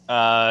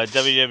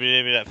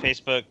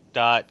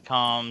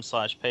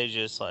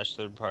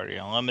 www.facebook.com/pages/Third Party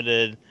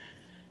Unlimited.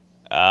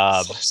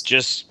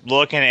 Just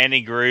look in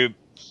any group,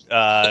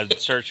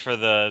 search for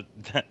the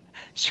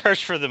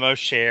most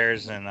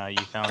shares, and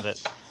you found it.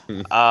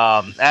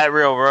 At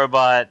Real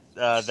Robot,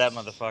 that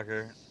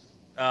motherfucker.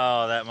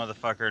 Oh, that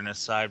motherfucker and his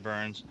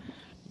sideburns.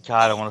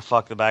 God, I want to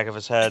fuck the back of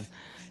his head.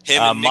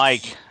 Him and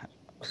Mike.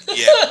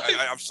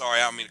 Yeah, I'm sorry.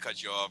 I don't mean to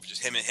cut you off.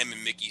 Just him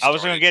and Mickey. I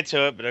was going to get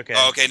to it, but okay.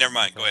 Oh, okay, never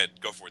mind. Go ahead.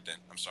 Go for it then.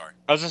 I'm sorry.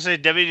 I was going to say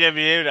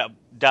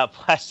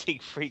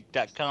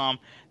www.plasticfreak.com.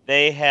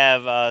 They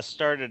have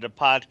started a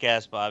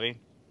podcast, Bobby.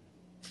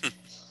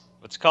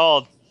 What's it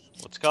called?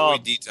 Toy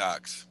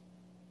Detox.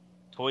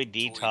 Toy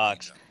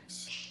Detox.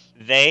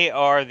 They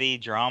are the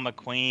drama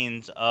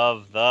queens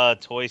of the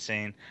toy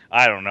scene.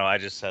 I don't know. I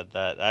just said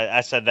that.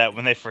 I said that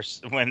when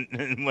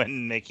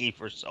when Mickey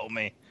first told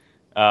me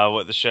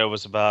what the show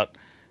was about.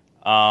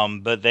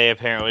 But they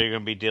apparently are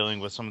going to be dealing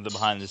with some of the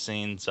behind the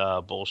scenes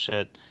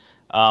bullshit.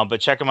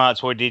 But check them out.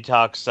 Toy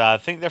Detox. I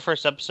think their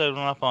first episode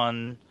went up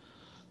on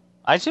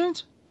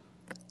iTunes.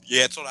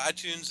 Yeah, it's on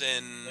iTunes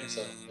and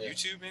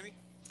YouTube. Maybe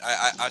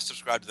I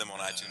subscribe to them on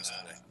iTunes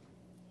today.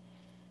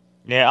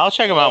 Yeah, I'll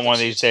check them out one of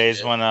these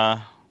days when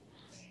I'm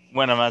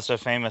not so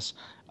famous.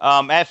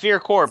 At Fear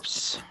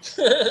Corpse.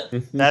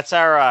 That's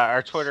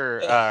our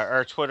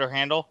Twitter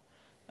handle.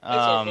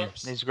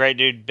 He's a great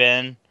dude,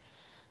 Ben.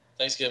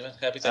 Thanksgiving.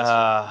 Happy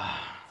Thanksgiving.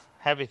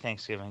 Happy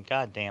Thanksgiving.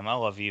 God damn, I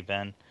love you,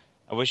 Ben.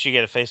 I wish you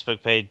get a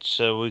Facebook page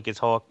so we could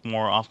talk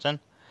more often.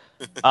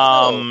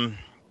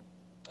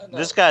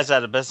 This guy's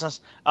out of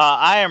business.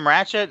 I am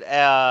Ratchet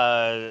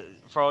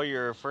for all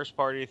your first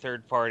party,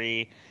 third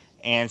party,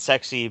 and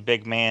sexy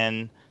big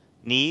man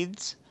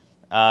needs.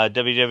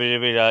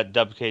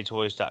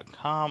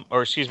 www.wktoys.com.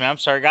 Or excuse me, I'm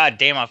sorry. God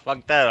damn, I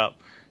fucked that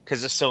up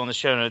because it's still in the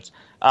show notes.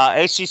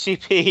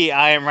 HTTP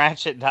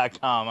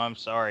IamRatchet.com. I'm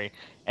sorry.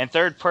 And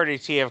third party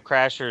TF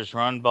Crashers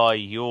run by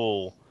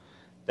Yule.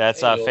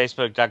 That's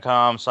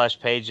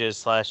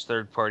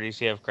facebook.com/pages/third party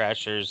TF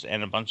Crashers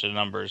and a bunch of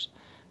numbers.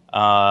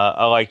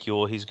 I like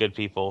Yule. He's good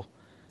people.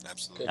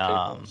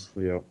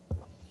 Absolutely. Yep.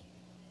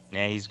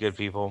 Yeah, he's good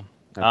people.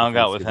 I hung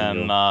out with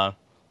him.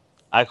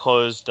 I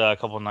closed a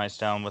couple nights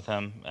down with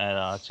him at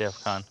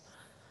TFCon.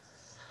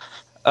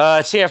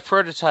 TF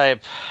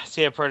Prototype,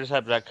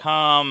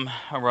 tfprototype.com,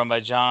 run by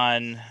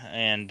John,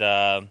 and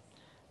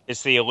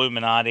it's the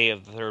Illuminati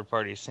of the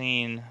third-party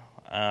scene.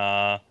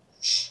 Realm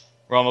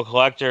of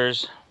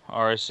Collectors,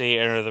 RSC,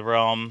 Enter the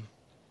Realm.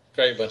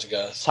 Great bunch of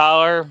guys.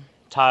 Tyler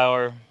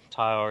F.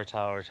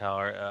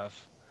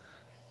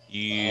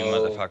 You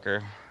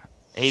motherfucker.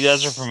 He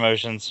does our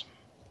promotions.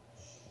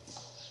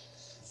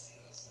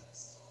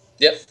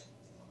 Yep.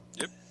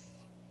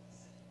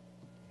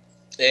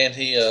 And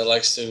he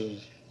likes to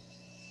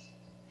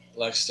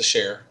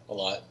share a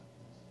lot.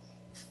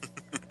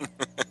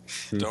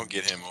 Don't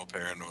get him all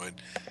paranoid.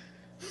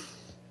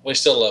 We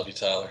still love you,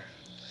 Tyler.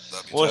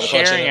 Love you, Well,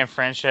 Tyler. sharing and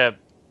friendship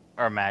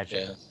are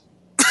magic. Yeah.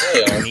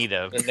 They are.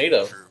 Neato. They're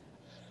neato.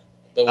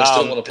 But we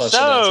still want to punch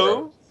him in the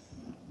throat.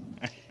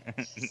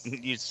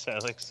 You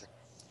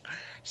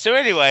so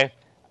anyway,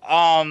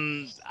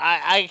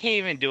 I can't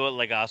even do it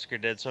like Oscar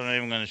did, so I'm not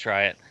even going to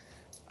try it.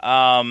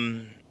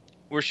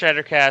 We're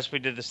Shattercast. We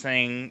did this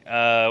thing.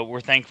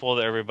 We're thankful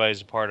that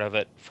everybody's a part of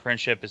it.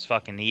 Friendship is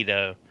fucking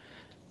neato.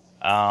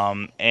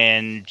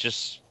 And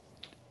just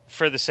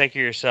for the sake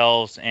of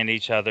yourselves and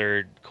each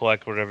other,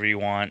 collect whatever you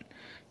want.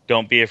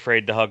 Don't be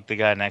afraid to hug the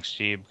guy next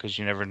to you because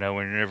you never know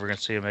when you're never going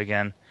to see him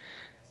again.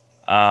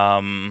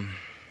 Aww.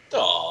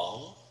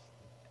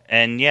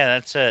 And yeah,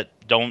 that's it.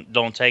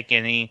 Don't take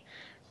any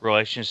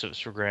relationships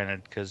for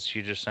granted because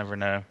you just never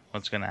know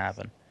what's going to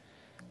happen.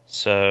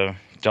 So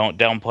don't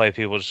downplay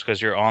people just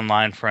because you're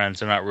online friends.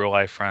 They're not real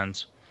life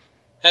friends.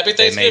 Happy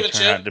Thanksgiving, They may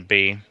turn out to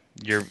be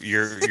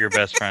your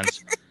best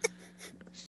friends.